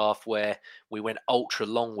first half, where we went ultra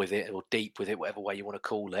long with it or deep with it, whatever way you want to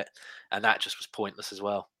call it. And that just was pointless as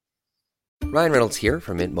well. Ryan Reynolds here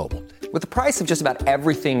from Mint Mobile. With the price of just about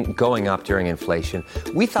everything going up during inflation,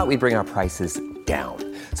 we thought we'd bring our prices down.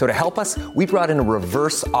 So to help us, we brought in a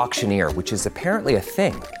reverse auctioneer, which is apparently a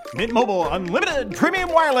thing. Mint Mobile Unlimited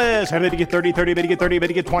Premium Wireless. How to get 30, 30, bit to get 30, bit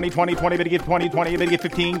to get 20, 20, 20, bit to get 20, 20, bit to get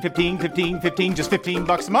 15, 15, 15, 15, just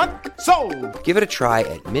 $15 a month? Sold! Give it a try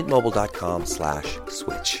at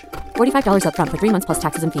mintmobile.com/switch. $45 up front for 3 months plus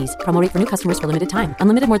taxes and fees. Promo rate for new customers for limited time.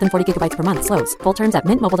 Unlimited more than 40 gigabytes per month. Slows full terms at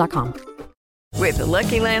mintmobile.com. With the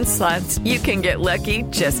Lucky Land Slots, you can get lucky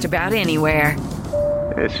just about anywhere.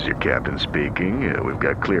 This is your captain speaking. We've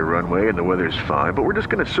got clear runway and the weather's fine, but we're just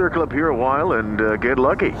going to circle up here a while and get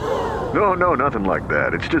lucky. No, nothing like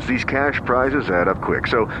that. It's just these cash prizes add up quick.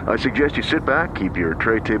 So I suggest you sit back, keep your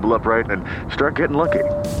tray table upright, and start getting lucky.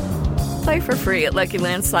 Play for free at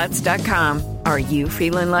LuckyLandSlots.com. Are you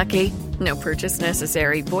feeling lucky? No purchase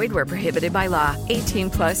necessary. Void where prohibited by law. 18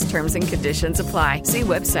 plus terms and conditions apply. See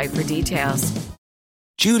website for details.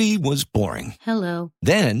 Judy was boring. Hello.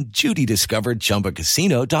 Then Judy discovered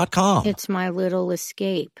ChumbaCasino.com. It's my little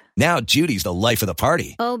escape. Now Judy's the life of the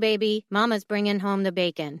party. Oh, baby, mama's bringing home the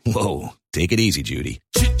bacon. Whoa, take it easy, Judy.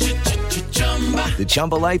 The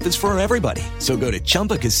Chumba life is for everybody. So go to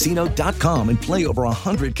ChumbaCasino.com and play over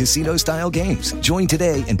 100 casino-style games. Join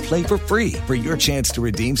today and play for free for your chance to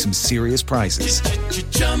redeem some serious prizes.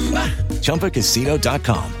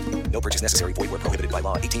 ChumbaCasino.com. No purchase necessary. Void where prohibited by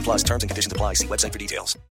law. 18 plus terms and conditions apply. See website for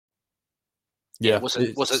details. Yeah,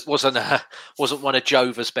 wasn't one of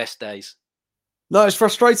Jova's best days. No, it's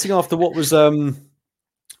frustrating after what was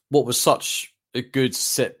such a good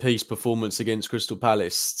set piece performance against Crystal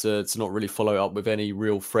Palace to not really follow up with any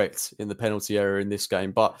real threat in the penalty area in this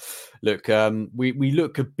game. But look, we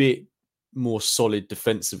look a bit more solid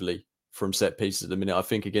defensively from set pieces at the minute. I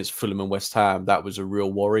think against Fulham and West Ham, that was a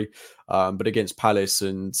real worry. But against Palace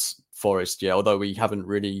and Forest, yeah, although we haven't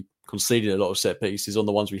really conceded a lot of set pieces on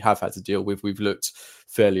the ones we have had to deal with, we've looked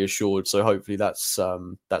fairly assured. So hopefully that's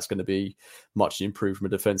going to be much improved from a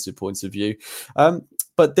defensive point of view.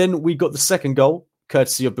 But then we got the second goal,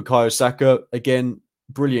 courtesy of Bukayo Saka. Again,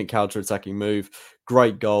 brilliant counter-attacking move.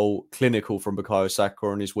 Great goal, clinical from Bukayo Saka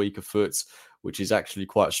on his weaker foot, which is actually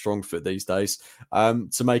quite a strong foot these days,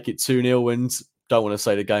 to make it 2-0. And don't want to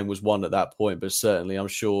say the game was won at that point, but certainly I'm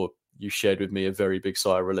sure you shared with me a very big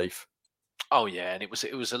sigh of relief. Oh yeah, and it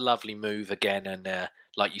was a lovely move again, and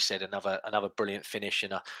like you said, another brilliant finish,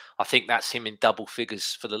 and I think that's him in double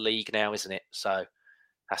figures for the league now, isn't it? So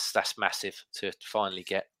that's massive to finally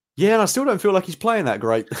get. Yeah, and I still don't feel like he's playing that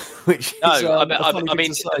great. Which no, is, I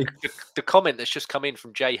mean the comment that's just come in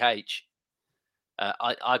from JH,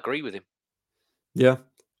 I agree with him. Yeah.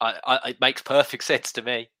 It makes perfect sense to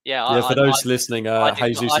me. Yeah, for those listening,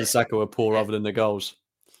 Jesus and Saka were poor other than the goals.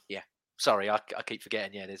 Yeah, sorry, I keep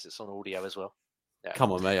forgetting. Yeah, it's on audio as well. Yeah.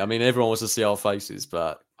 Come on, mate. I mean, everyone wants to see our faces,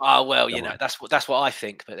 but well, that's what I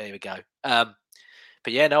think. But there we go. But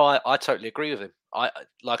yeah, no, I totally agree with him.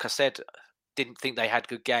 Like I said, didn't think they had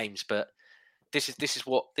good games, but this is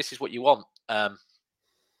what you want.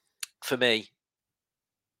 For me,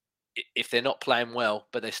 if they're not playing well,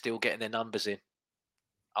 but they're still getting their numbers in,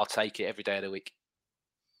 I'll take it every day of the week.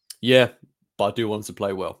 Yeah, but I do want to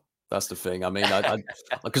play well. That's the thing. I mean,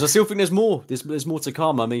 because I still think there's more. There's more to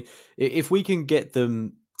come. I mean, if we can get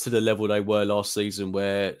them to the level they were last season,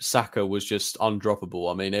 where Saka was just undroppable.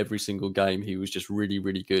 I mean, every single game he was just really,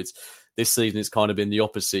 really good. This season it's kind of been the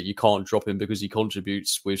opposite. You can't drop him because he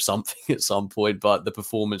contributes with something at some point, but the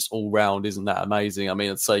performance all round isn't that amazing. I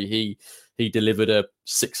mean, I'd say he delivered a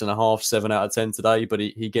 6.5, 7 out of 10 today, but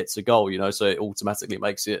he gets a goal, so it automatically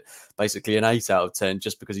makes it basically an 8 out of 10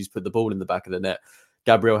 just because he's put the ball in the back of the net.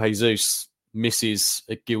 Gabriel Jesus, misses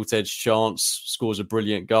a gilt-edged chance, scores a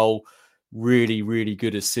brilliant goal. Really, really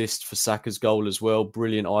good assist for Saka's goal as well.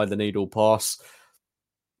 Brilliant eye-the-needle pass.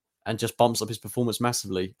 And just bumps up his performance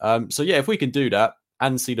massively. So yeah, if we can do that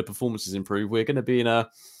and see the performances improve, we're going to be in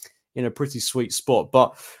a pretty sweet spot.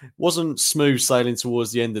 But wasn't smooth sailing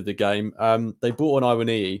towards the end of the game. They brought on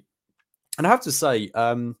Iwaniyi. And I have to say,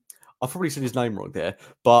 I've probably said his name wrong there,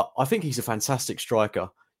 but I think he's a fantastic striker.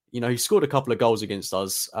 You know, he scored a couple of goals against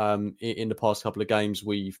us in the past couple of games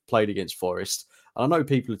we've played against Forest. And I know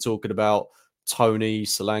people are talking about Tony,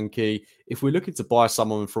 Solanke. If we're looking to buy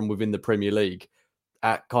someone from within the Premier League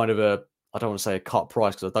at kind of I don't want to say a cut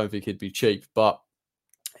price because I don't think he'd be cheap, but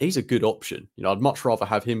he's a good option. You know, I'd much rather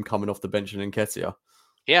have him coming off the bench than Nketiah.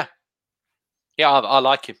 Yeah. Yeah, I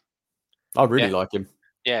like him. I really like him.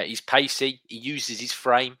 Yeah, he's pacey. He uses his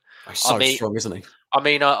frame. He's so strong, isn't he?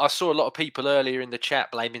 I saw a lot of people earlier in the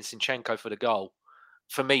chat blaming Zinchenko for the goal.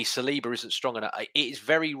 For me, Saliba isn't strong enough. It is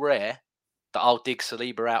very rare that I'll dig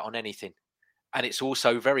Saliba out on anything. And it's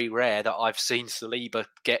also very rare that I've seen Saliba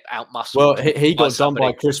get out-muscled. Well, he got done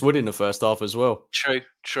by Chris Wood in the first half as well.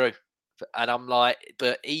 True. And I'm like,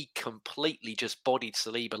 but he completely just bodied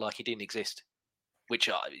Saliba like he didn't exist, which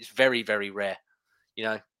is very, very rare. You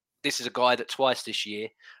know, this is a guy that twice this year,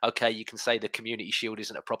 okay, you can say the Community Shield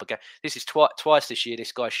isn't a proper game. This is twice this year,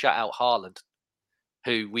 this guy shut out Haaland,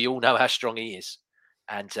 who we all know how strong he is.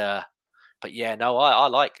 And, but yeah, no, I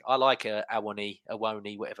like Awoni,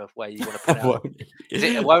 whatever way you want to put it. Is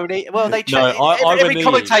it Awoni? Well, they change. Every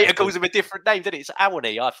commentator calls him a different name, doesn't it? It's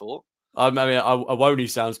Awoni, I thought. I mean, Awoni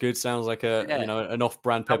sounds good. Sounds like an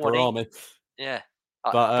off-brand Pepperami. Yeah,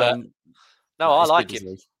 but no, I like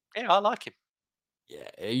him. Yeah, I like him.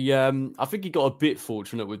 Yeah, I think he got a bit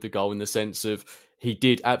fortunate with the goal in the sense of he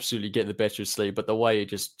did absolutely get the better of Sleep, but the way it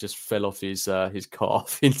just fell off his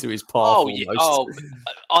calf into his path.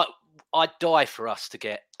 I'd die for us to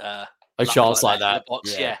get a chance like that. In the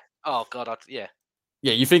box. Yeah. Oh God, Yeah,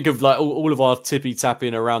 you think of like all of our tippy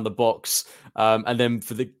tapping around the box, and then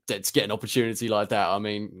to get an opportunity like that. I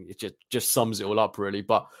mean, it just sums it all up really.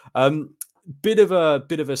 But bit of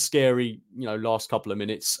a scary, last couple of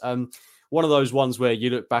minutes. One of those ones where you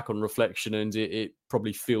look back on reflection and it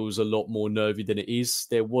probably feels a lot more nervy than it is.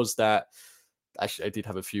 There was that. Actually, I did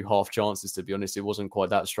have a few half chances, to be honest. It wasn't quite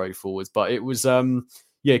that straightforward, but it was,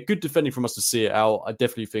 good defending from us to see it out. I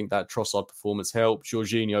definitely think that Trossard performance helped.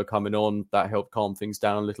 Jorginho coming on, that helped calm things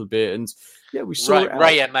down a little bit. And yeah, we saw it out.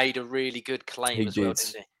 Raya made a really good claim well,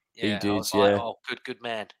 didn't he? Yeah, he did, like, oh, good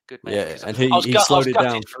man. Yeah, and he slowed it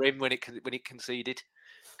down for him when it conceded.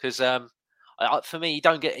 Because for me,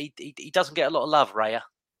 he doesn't get a lot of love, Raya.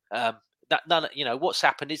 What's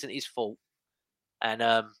happened isn't his fault. And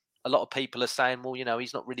a lot of people are saying, well,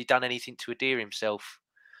 he's not really done anything to endear himself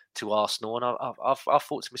to Arsenal. And I've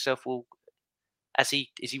thought to myself, well, has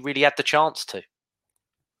he really had the chance to?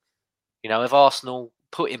 If Arsenal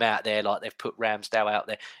put him out there like they've put Ramsdale out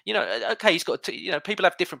there, okay, he's got to, people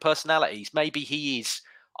have different personalities. Maybe he is,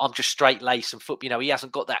 I'm just straight lace and foot. He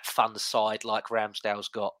hasn't got that fun side like Ramsdale's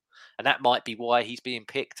got. And that might be why he's being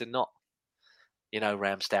picked and not,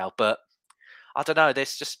 Ramsdale. But I don't know.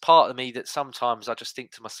 There's just part of me that sometimes I just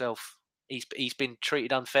think to myself, he's been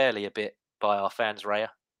treated unfairly a bit by our fans, Raya,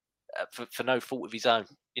 for no fault of his own.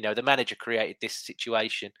 The manager created this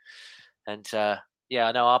situation. And, I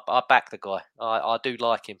know I back the guy. I do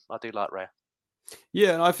like him. I do like Raya.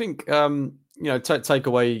 Yeah, and I think, take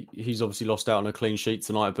away, he's obviously lost out on a clean sheet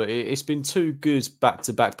tonight, but it's been two good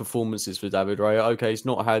back-to-back performances for David Raya. Okay, he's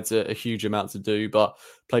not had a huge amount to do, but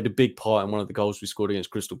played a big part in one of the goals we scored against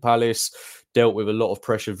Crystal Palace, dealt with a lot of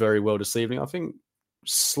pressure very well this evening. I think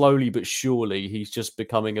slowly but surely he's just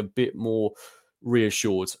becoming a bit more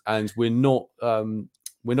reassured, and we're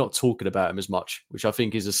not talking about him as much, which I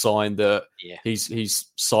think is a sign that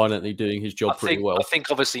he's silently doing his job pretty well. I think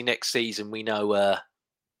obviously next season we know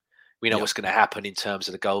what's going to happen in terms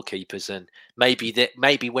of the goalkeepers, and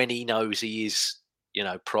maybe when he knows he is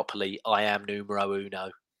properly I am numero uno,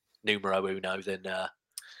 then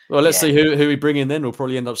let's see who we bring in then. We'll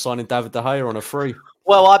probably end up signing David De Gea on a free.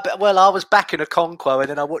 Well, I was backing a Conquo, and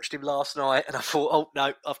then I watched him last night, and I thought, oh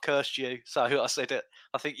no, I've cursed you. So I said it.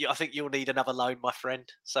 I think you'll need another loan, my friend.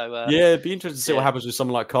 So it'd be interesting to see what happens with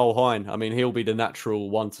someone like Cole Hine. I mean, he'll be the natural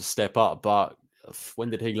one to step up, but when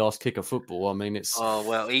did he last kick a football? I mean, it's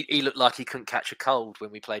he looked like he couldn't catch a cold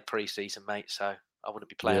when we played pre-season, mate. So I wouldn't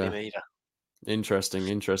be playing him either.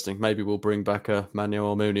 Interesting. Maybe we'll bring back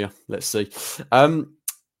Manuel Almunia. Let's see.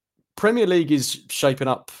 Premier League is shaping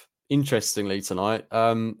up interestingly tonight.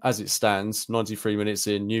 As it stands, 93 minutes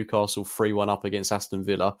in, Newcastle 3-1 up against Aston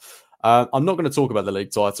Villa. I'm not going to talk about the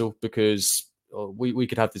league title because we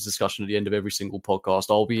could have this discussion at the end of every single podcast.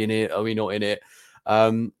 Are we in it? Are we not in it?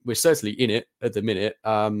 We're certainly in it at the minute.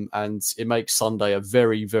 And it makes Sunday a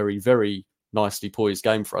very, very, very nicely poised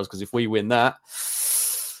game for us, because if we win that,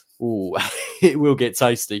 it will get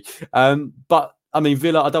tasty. But I mean,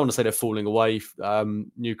 Villa, I don't want to say they're falling away.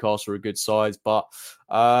 Newcastle are a good side, but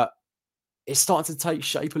it's starting to take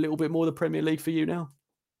shape a little bit more, the Premier League, for you now.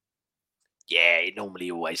 Yeah, it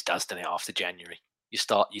normally always does, doesn't it? After January, you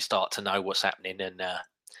start to know what's happening, and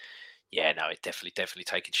it's definitely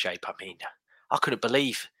taking shape. I mean, I couldn't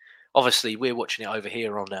believe. Obviously, we're watching it over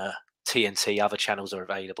here on TNT. Other channels are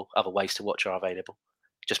available. Other ways to watch are available.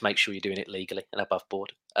 Just make sure you're doing it legally and above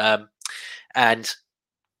board. And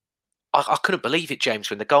I couldn't believe it, James,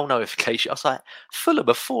 when the goal notification. I was like, Fulham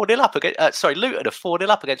are 4-0 up against. Luton are 4-0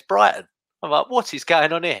 up against Brighton. I'm like, what is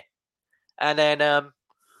going on here? And then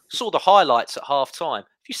saw the highlights at half time.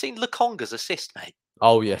 Have you seen Lukonga's assist, mate?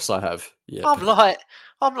 Oh yes, I have. Yeah.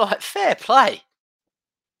 I'm like, fair play.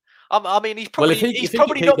 I mean, he's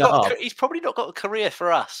probably not got a career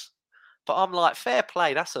for us, but I'm like, fair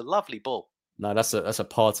play. That's a lovely ball. No, that's a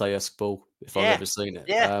Partey-esque ball if I've ever seen it.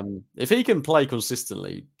 Yeah. If he can play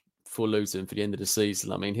consistently for Luton for the end of the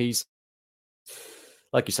season, I mean, he's,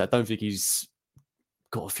 like you said, I don't think he's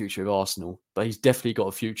got a future with Arsenal, but he's definitely got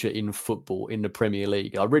a future in football in the Premier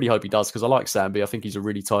League. I really hope he does, because I like Sambi. I think he's a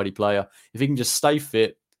really tidy player. If he can just stay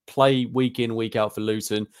fit, play week in, week out for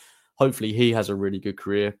Luton, hopefully he has a really good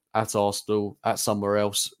career at Arsenal, at somewhere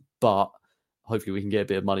else, but hopefully we can get a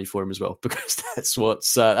bit of money for him as well, because that's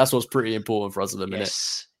what's pretty important for us at the minute.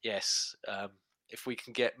 Yes. If we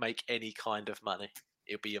can make any kind of money,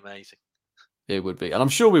 it'll be amazing. It would be, and I'm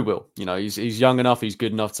sure we will. You know, he's young enough, he's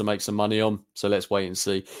good enough to make some money on. So let's wait and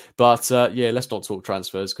see. But let's not talk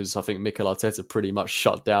transfers, because I think Mikel Arteta pretty much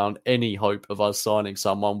shut down any hope of us signing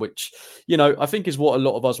someone, which, you know, I think is what a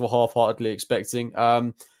lot of us were half-heartedly expecting.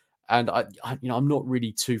 And I'm not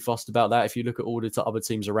really too fussed about that. If you look at all the other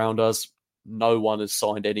teams around us, no one has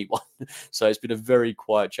signed anyone. So it's been a very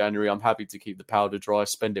quiet January. I'm happy to keep the powder dry,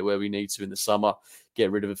 spend it where we need to in the summer, get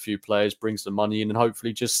rid of a few players, bring some money in, and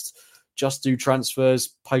hopefully just do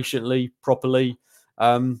transfers patiently, properly,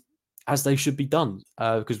 as they should be done.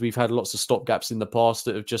 Because we've had lots of stopgaps in the past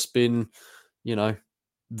that have just been, you know,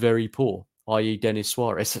 very poor, i.e. Denis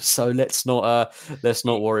Suarez. So let's not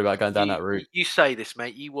worry about going down that route. You say this,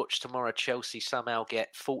 mate. You watch tomorrow Chelsea somehow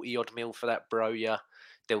get 40-odd mil for that Broja.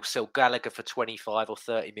 They'll sell Gallagher for 25 or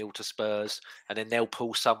 30 mil to Spurs, and then they'll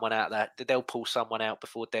pull someone out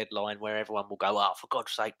before deadline where everyone will go, oh, for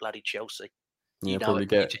God's sake, bloody Chelsea. Yeah, probably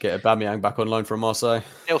get a Aubameyang back on loan from Marseille.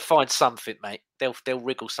 They'll find something, mate. They'll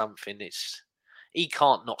wriggle something. He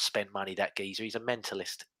can't not spend money, that geezer. He's a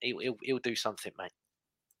mentalist. He'll do something, mate.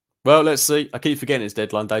 Well, let's see. I keep forgetting it's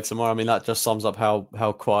deadline day tomorrow. I mean, that just sums up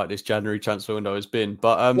how quiet this January transfer window has been.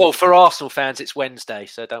 But well, for Arsenal fans, it's Wednesday,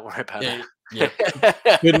 so don't worry about that. Yeah.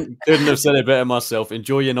 couldn't have said it better myself.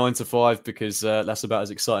 Enjoy your 9 to 5, because that's about as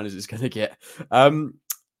exciting as it's going to get.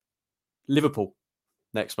 Liverpool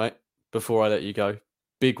next, mate. Before I let you go,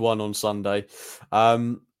 big one on Sunday. I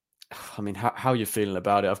mean, how are you feeling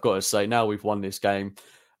about it? I've got to say, now we've won this game,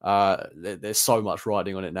 there's so much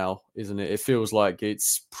riding on it now, isn't it? It feels like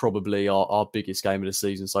it's probably our biggest game of the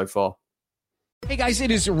season so far. Hey guys, it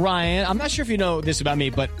is Ryan. I'm not sure if you know this about me,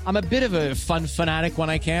 but I'm a bit of a fun fanatic when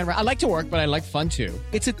I can. I like to work, but I like fun too.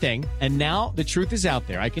 It's a thing. And now the truth is out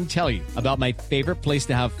there. I can tell you about my favorite place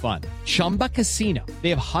to have fun. Chumba Casino. They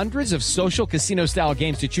have hundreds of social casino style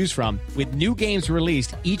games to choose from, with new games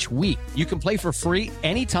released each week. You can play for free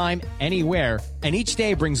anytime, anywhere. And each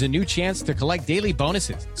day brings a new chance to collect daily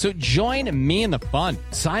bonuses. So join me in the fun.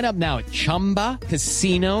 Sign up now at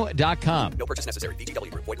ChumbaCasino.com. No purchase necessary. VGW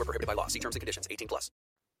Group. Void where prohibited by law. See terms and conditions. 18 plus.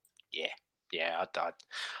 Yeah. I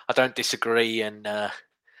don't disagree, and I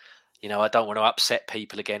don't want to upset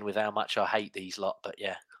people again with how much I hate these lot. But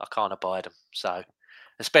yeah, I can't abide them. So,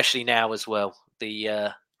 especially now as well,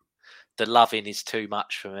 the loving is too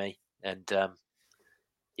much for me. And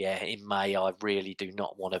in May, I really do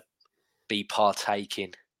not want to be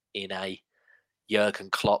partaking in a Jurgen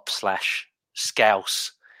Klopp /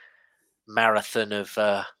 Scouse marathon of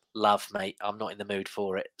love, mate. I'm not in the mood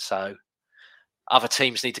for it. So other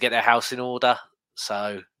teams need to get their house in order.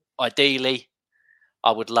 So ideally,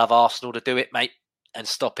 I would love Arsenal to do it, mate, and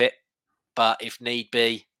stop it. But if need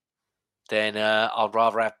be, then I'd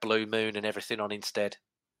rather have Blue Moon and everything on instead.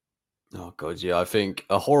 Oh, God, yeah. I think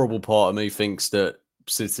a horrible part of me thinks that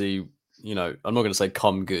City, I'm not going to say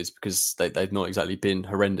come good, because they've not exactly been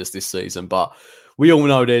horrendous this season, but we all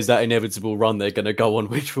know there's that inevitable run they're going to go on,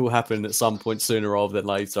 which will happen at some point sooner rather than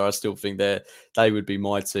later. I still think they would be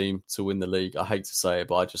my team to win the league. I hate to say it,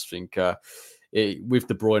 but I just think with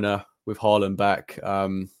De Bruyne, with Haaland back,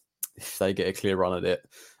 if they get a clear run at it,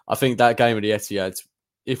 I think that game at the Etihad,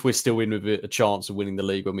 if we're still in with a chance of winning the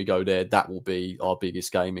league when we go there, that will be our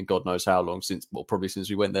biggest game in God knows how long, probably since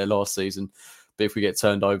we went there last season. But if we get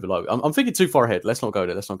turned over, I'm thinking too far ahead. Let's not go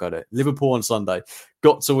there. Liverpool on Sunday,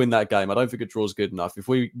 got to win that game. I don't think a draw is good enough. If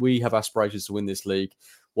we have aspirations to win this league,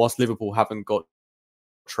 whilst Liverpool haven't got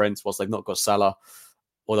Trent, whilst they've not got Salah,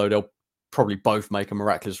 although they'll probably both make a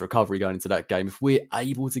miraculous recovery going into that game. If we're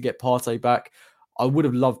able to get Partey back, I would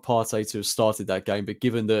have loved Partey to have started that game, but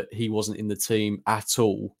given that he wasn't in the team at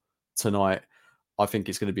all tonight, I think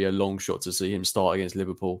it's going to be a long shot to see him start against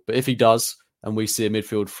Liverpool. But if he does, and we see a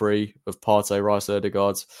midfield free of Partey, Rice,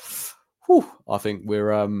 Ødegaard, I think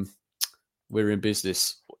we're in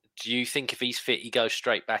business. Do you think if he's fit, he goes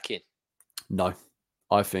straight back in? No,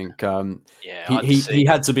 I think he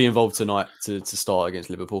had to be involved tonight to start against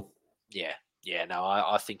Liverpool. No,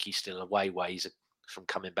 I think he's still a ways from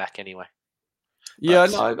coming back anyway. Yeah,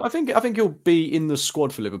 no, I think he'll be in the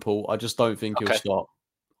squad for Liverpool. I just don't think he'll start.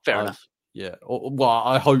 Fair enough. Yeah, well,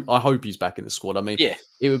 I hope he's back in the squad. I mean,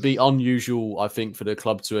 it would be unusual, I think, for the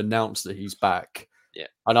club to announce that he's back. Yeah,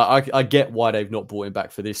 and I get why they've not brought him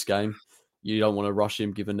back for this game. You don't want to rush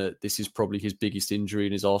him, given that this is probably his biggest injury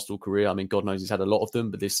in his Arsenal career. I mean, God knows he's had a lot of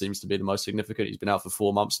them, but this seems to be the most significant. He's been out for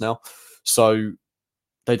 4 months now, so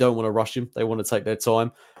they don't want to rush him. They want to take their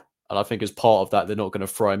time. And I think as part of that, they're not going to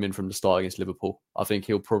throw him in from the start against Liverpool. I think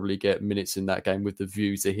he'll probably get minutes in that game with the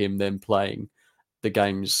view to him then playing the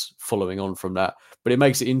games following on from that. But it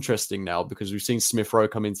makes it interesting now because we've seen Smith Rowe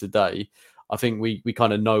come in today. I think we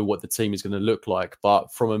kind of know what the team is going to look like.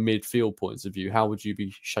 But from a midfield point of view, how would you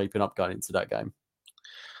be shaping up going into that game?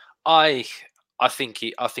 I think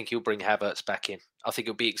he'll bring Havertz back in. I think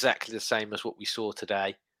it'll be exactly the same as what we saw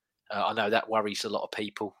today. I know that worries a lot of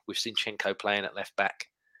people with Zinchenko playing at left back.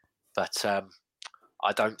 But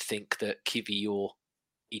I don't think that Kivior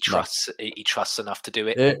he trusts enough to do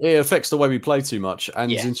it. It affects the way we play too much. And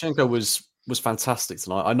Zinchenko was fantastic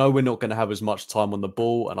tonight. I know we're not going to have as much time on the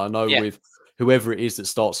ball, and I know with whoever it is that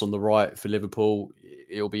starts on the right for Liverpool,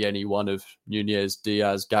 it'll be any one of Nunez,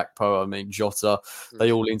 Diaz, Gakpo. I mean Jota.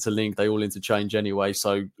 They all interlink, they all interchange anyway.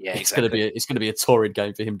 So it's going to be a torrid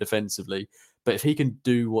game for him defensively. But if he can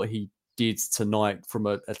do what he did tonight from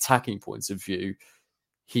an attacking point of view,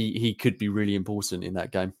 he could be really important in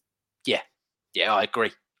that game. Yeah, I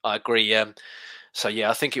agree. So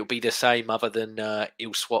I think it'll be the same, other than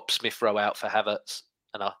he'll swap Smith Rowe out for Havertz,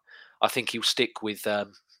 and I think he'll stick with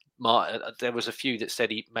Martin. There was a few that said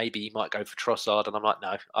he might go for Trossard, and I'm like,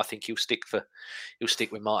 no, I think he'll stick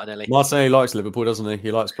with Martinelli. Martinelli likes Liverpool, doesn't he?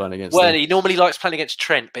 He likes playing against them. He normally likes playing against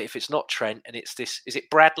Trent, but if it's not Trent and it's this, is it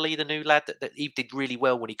Bradley, the new lad that he did really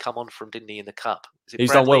well when he come on from, didn't he, in the cup? He's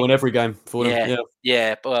Bradley? Done well in every game for them.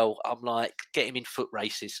 Yeah. Well, I'm like, get him in foot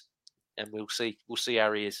races, and we'll see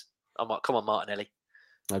how he is. I'm like, come on, Martinelli.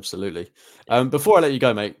 Absolutely. Before I let you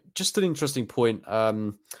go, mate, just an interesting point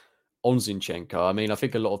on Zinchenko. I mean, I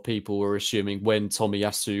think a lot of people were assuming when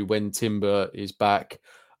Tomiyasu, when Timber is back,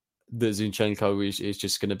 that Zinchenko is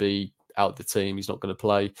just going to be out the team. He's not going to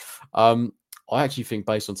play. I actually think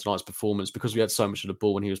based on tonight's performance, because we had so much of the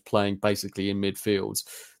ball when he was playing basically in midfield,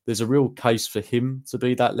 there's a real case for him to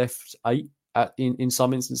be that left 8 in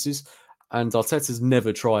some instances. And Arteta's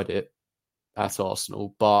never tried it at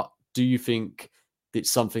Arsenal. But do you think it's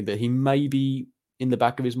something that he maybe in the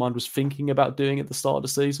back of his mind was thinking about doing at the start of the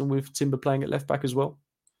season with Timber playing at left back as well?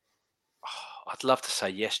 I'd love to say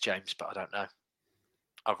yes, James, but I don't know.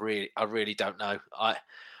 I really don't know.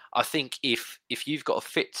 I think if you've got a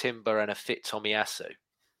fit Timber and a fit Tomiyasu,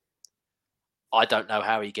 I don't know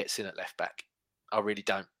how he gets in at left back. I really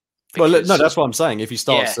don't. Well, no, that's what I'm saying. If he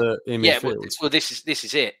starts in midfield, well, this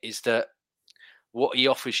is it. Is that what he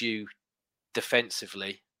offers you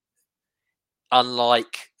defensively?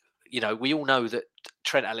 Unlike, we all know that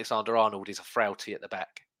Trent Alexander-Arnold is a frailty at the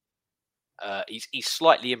back. He's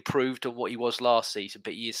slightly improved on what he was last season,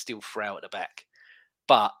 but he is still frail at the back.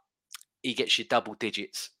 But he gets you double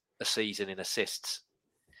digits a season in assists.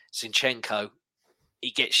 Zinchenko,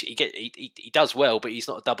 he does well, but he's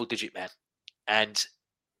not a double digit man. And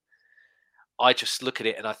I just look at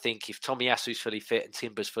it and I think if Tomiyasu's fully fit and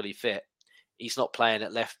Timber's fully fit, he's not playing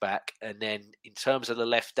at left back. And then in terms of the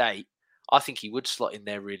left 8, I think he would slot in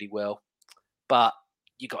there really well. But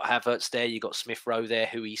you got Havertz there, you got Smith Rowe there,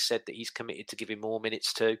 who he said that he's committed to giving more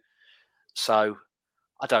minutes to. So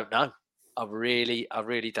I don't know. I really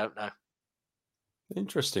don't know.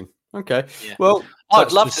 Interesting. Okay. Yeah. Well,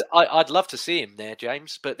 I'd love to see him there,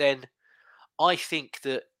 James. But then I think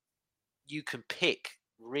that you can pick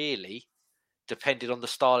really, depending on the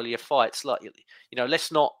style of your fights. Like,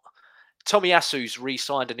 let's not Tomiyasu's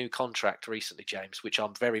re-signed a new contract recently, James, which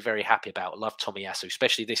I'm very, very happy about. I love Tomiyasu,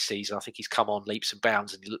 especially this season. I think he's come on leaps and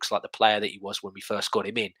bounds, and he looks like the player that he was when we first got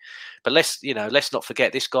him in. But let's not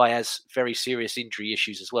forget, this guy has very serious injury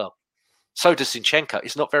issues as well. So does Zinchenko.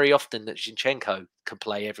 It's not very often that Zinchenko can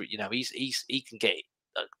play he can get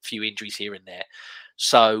a few injuries here and there.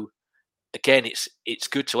 So again, it's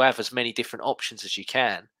good to have as many different options as you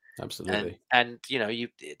can. Absolutely. And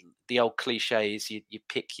the old cliche is you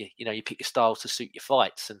pick your style to suit your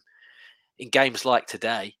fights. And in games like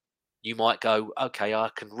today, you might go, okay, I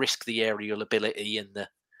can risk the aerial ability and the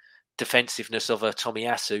defensiveness of a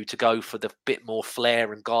Tomiyasu to go for the bit more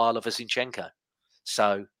flair and guile of a Zinchenko.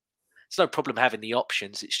 So it's no problem having the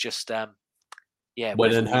options. It's just when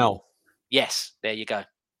and how. Yes, there you go.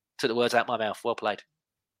 Took the words out my mouth. Well played.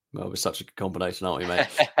 Well, we're such a good combination, aren't we, mate?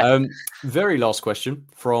 Very last question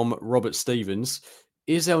from Robert Stevens.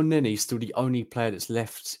 Is El Neni still the only player that's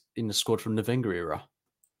left in the squad from the Wenger era?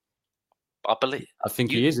 I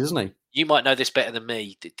think he is, isn't he? You might know this better than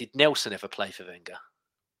me. Did Nelson ever play for Wenger?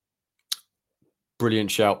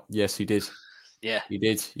 Brilliant shout. Yes, he did. Yeah. He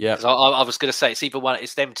did, yeah. I was going to say,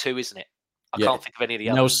 it's them two, isn't it? I can't think of any of the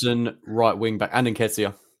others. Nelson, right wing back, and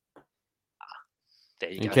Nketiah.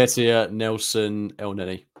 There you go. Nketiah, Nelson, El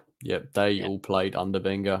Neni. Yep, they all played under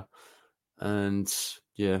Wenger. And,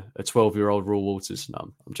 a 12-year-old Raw Waters.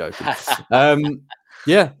 No, I'm joking.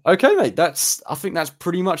 Okay, mate. I think that's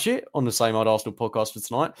pretty much it on the Same Old Arsenal podcast for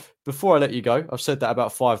tonight. Before I let you go, I've said that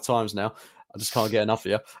about 5 times now. I just can't get enough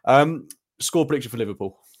of you. Score prediction for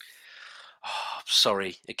Liverpool.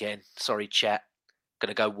 Sorry, chat. Going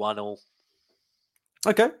to go 1-1.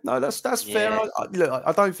 Okay, no, that's fair.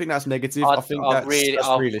 I don't think that's negative. I think that's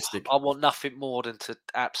realistic. I want nothing more than to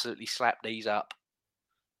absolutely slap these up.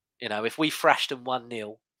 If we thrashed them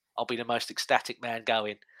 1-0, I'll be the most ecstatic man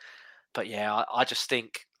going. But I just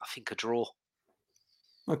think a draw.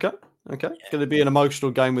 Okay. It's going to be an emotional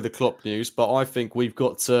game with the Klopp news, but I think we've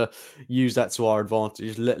got to use that to our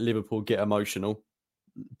advantage. Let Liverpool get emotional,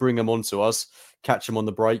 bring them onto us, catch them on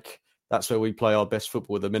the break. That's where we play our best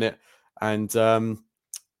football at the minute. And I'm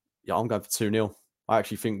going for 2-0. I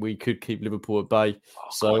actually think we could keep Liverpool at bay.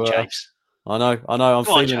 James. I know. I'm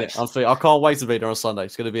feeling it. I can't wait to be there on Sunday.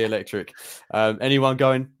 It's going to be electric. Anyone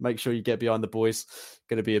going, make sure you get behind the boys.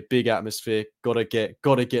 Going to be a big atmosphere. Got to get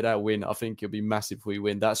that win. I think it'll be massive if we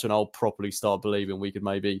win. That's when I'll properly start believing we could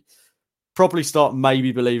maybe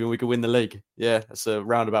believing we could win the league. Yeah, that's a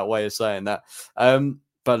roundabout way of saying that.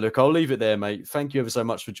 But look, I'll leave it there, mate. Thank you ever so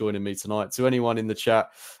much for joining me tonight. To anyone in the chat,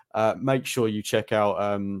 make sure you check out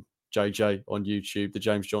JJ on YouTube, the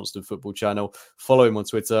James Johnston Football Channel. Follow him on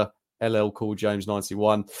Twitter,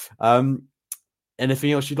 LLCallJames91.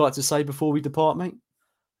 Anything else you'd like to say before we depart, mate?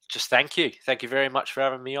 Just thank you. Thank you very much for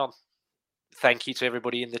having me on. Thank you to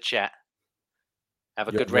everybody in the chat. Have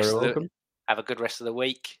a good rest of the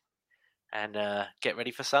week, and get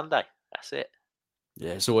ready for Sunday. That's it.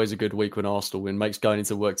 Yeah, it's always a good week when Arsenal win. Makes going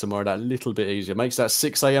into work tomorrow that little bit easier. Makes that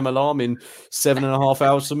 6 a.m. alarm in 7.5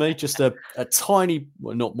 hours for me just a tiny,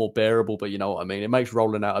 well, not more bearable, but you know what I mean. It makes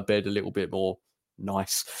rolling out of bed a little bit more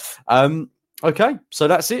nice. Okay, so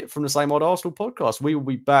that's it from the Same Old Arsenal podcast. We will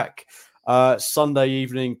be back Sunday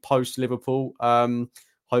evening post Liverpool.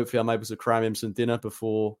 Hopefully I'm able to cram him some dinner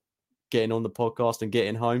before getting on the podcast and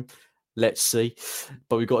getting home. Let's see.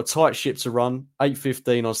 But we've got a tight ship to run.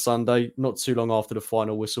 8:15 on Sunday, not too long after the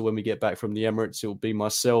final whistle. When we get back from the Emirates, it will be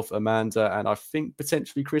myself, Amanda, and I think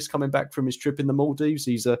potentially Chris coming back from his trip in the Maldives.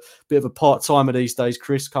 He's a bit of a part-timer these days.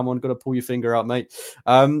 Chris, come on, got to pull your finger out, mate.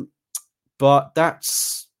 But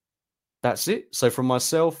that's it. So from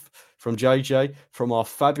myself, from JJ, from our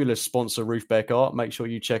fabulous sponsor, Ruth Beck Art, make sure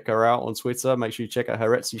you check her out on Twitter. Make sure you check out her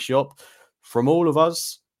Etsy shop. From all of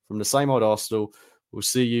us, from the Same Old Arsenal, we'll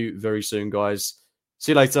see you very soon, guys.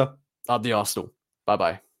 See you later. Up the Arsenal.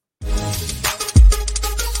 Bye-bye.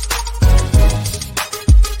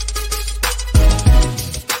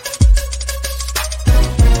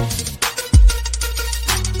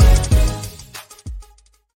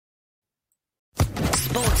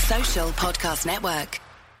 Sports Social Podcast Network.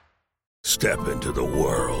 Step into the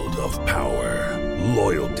world of power,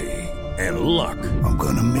 loyalty, and luck. I'm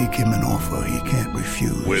going to make him an offer he can't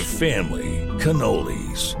refuse. With family,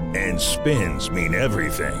 cannolis, and spins mean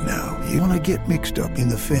everything. Now, you want to get mixed up in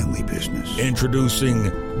the family business. Introducing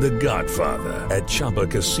The Godfather at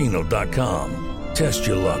ChumbaCasino.com. Test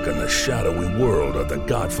your luck in the shadowy world of The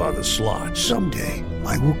Godfather slot. Someday,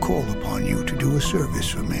 I will call upon you to do a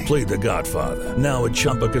service for me. Play The Godfather, now at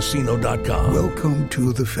ChumbaCasino.com. Welcome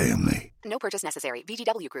to the family. No purchase necessary.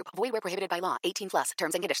 VGW Group. Void where prohibited by law. 18+.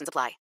 Terms and conditions apply.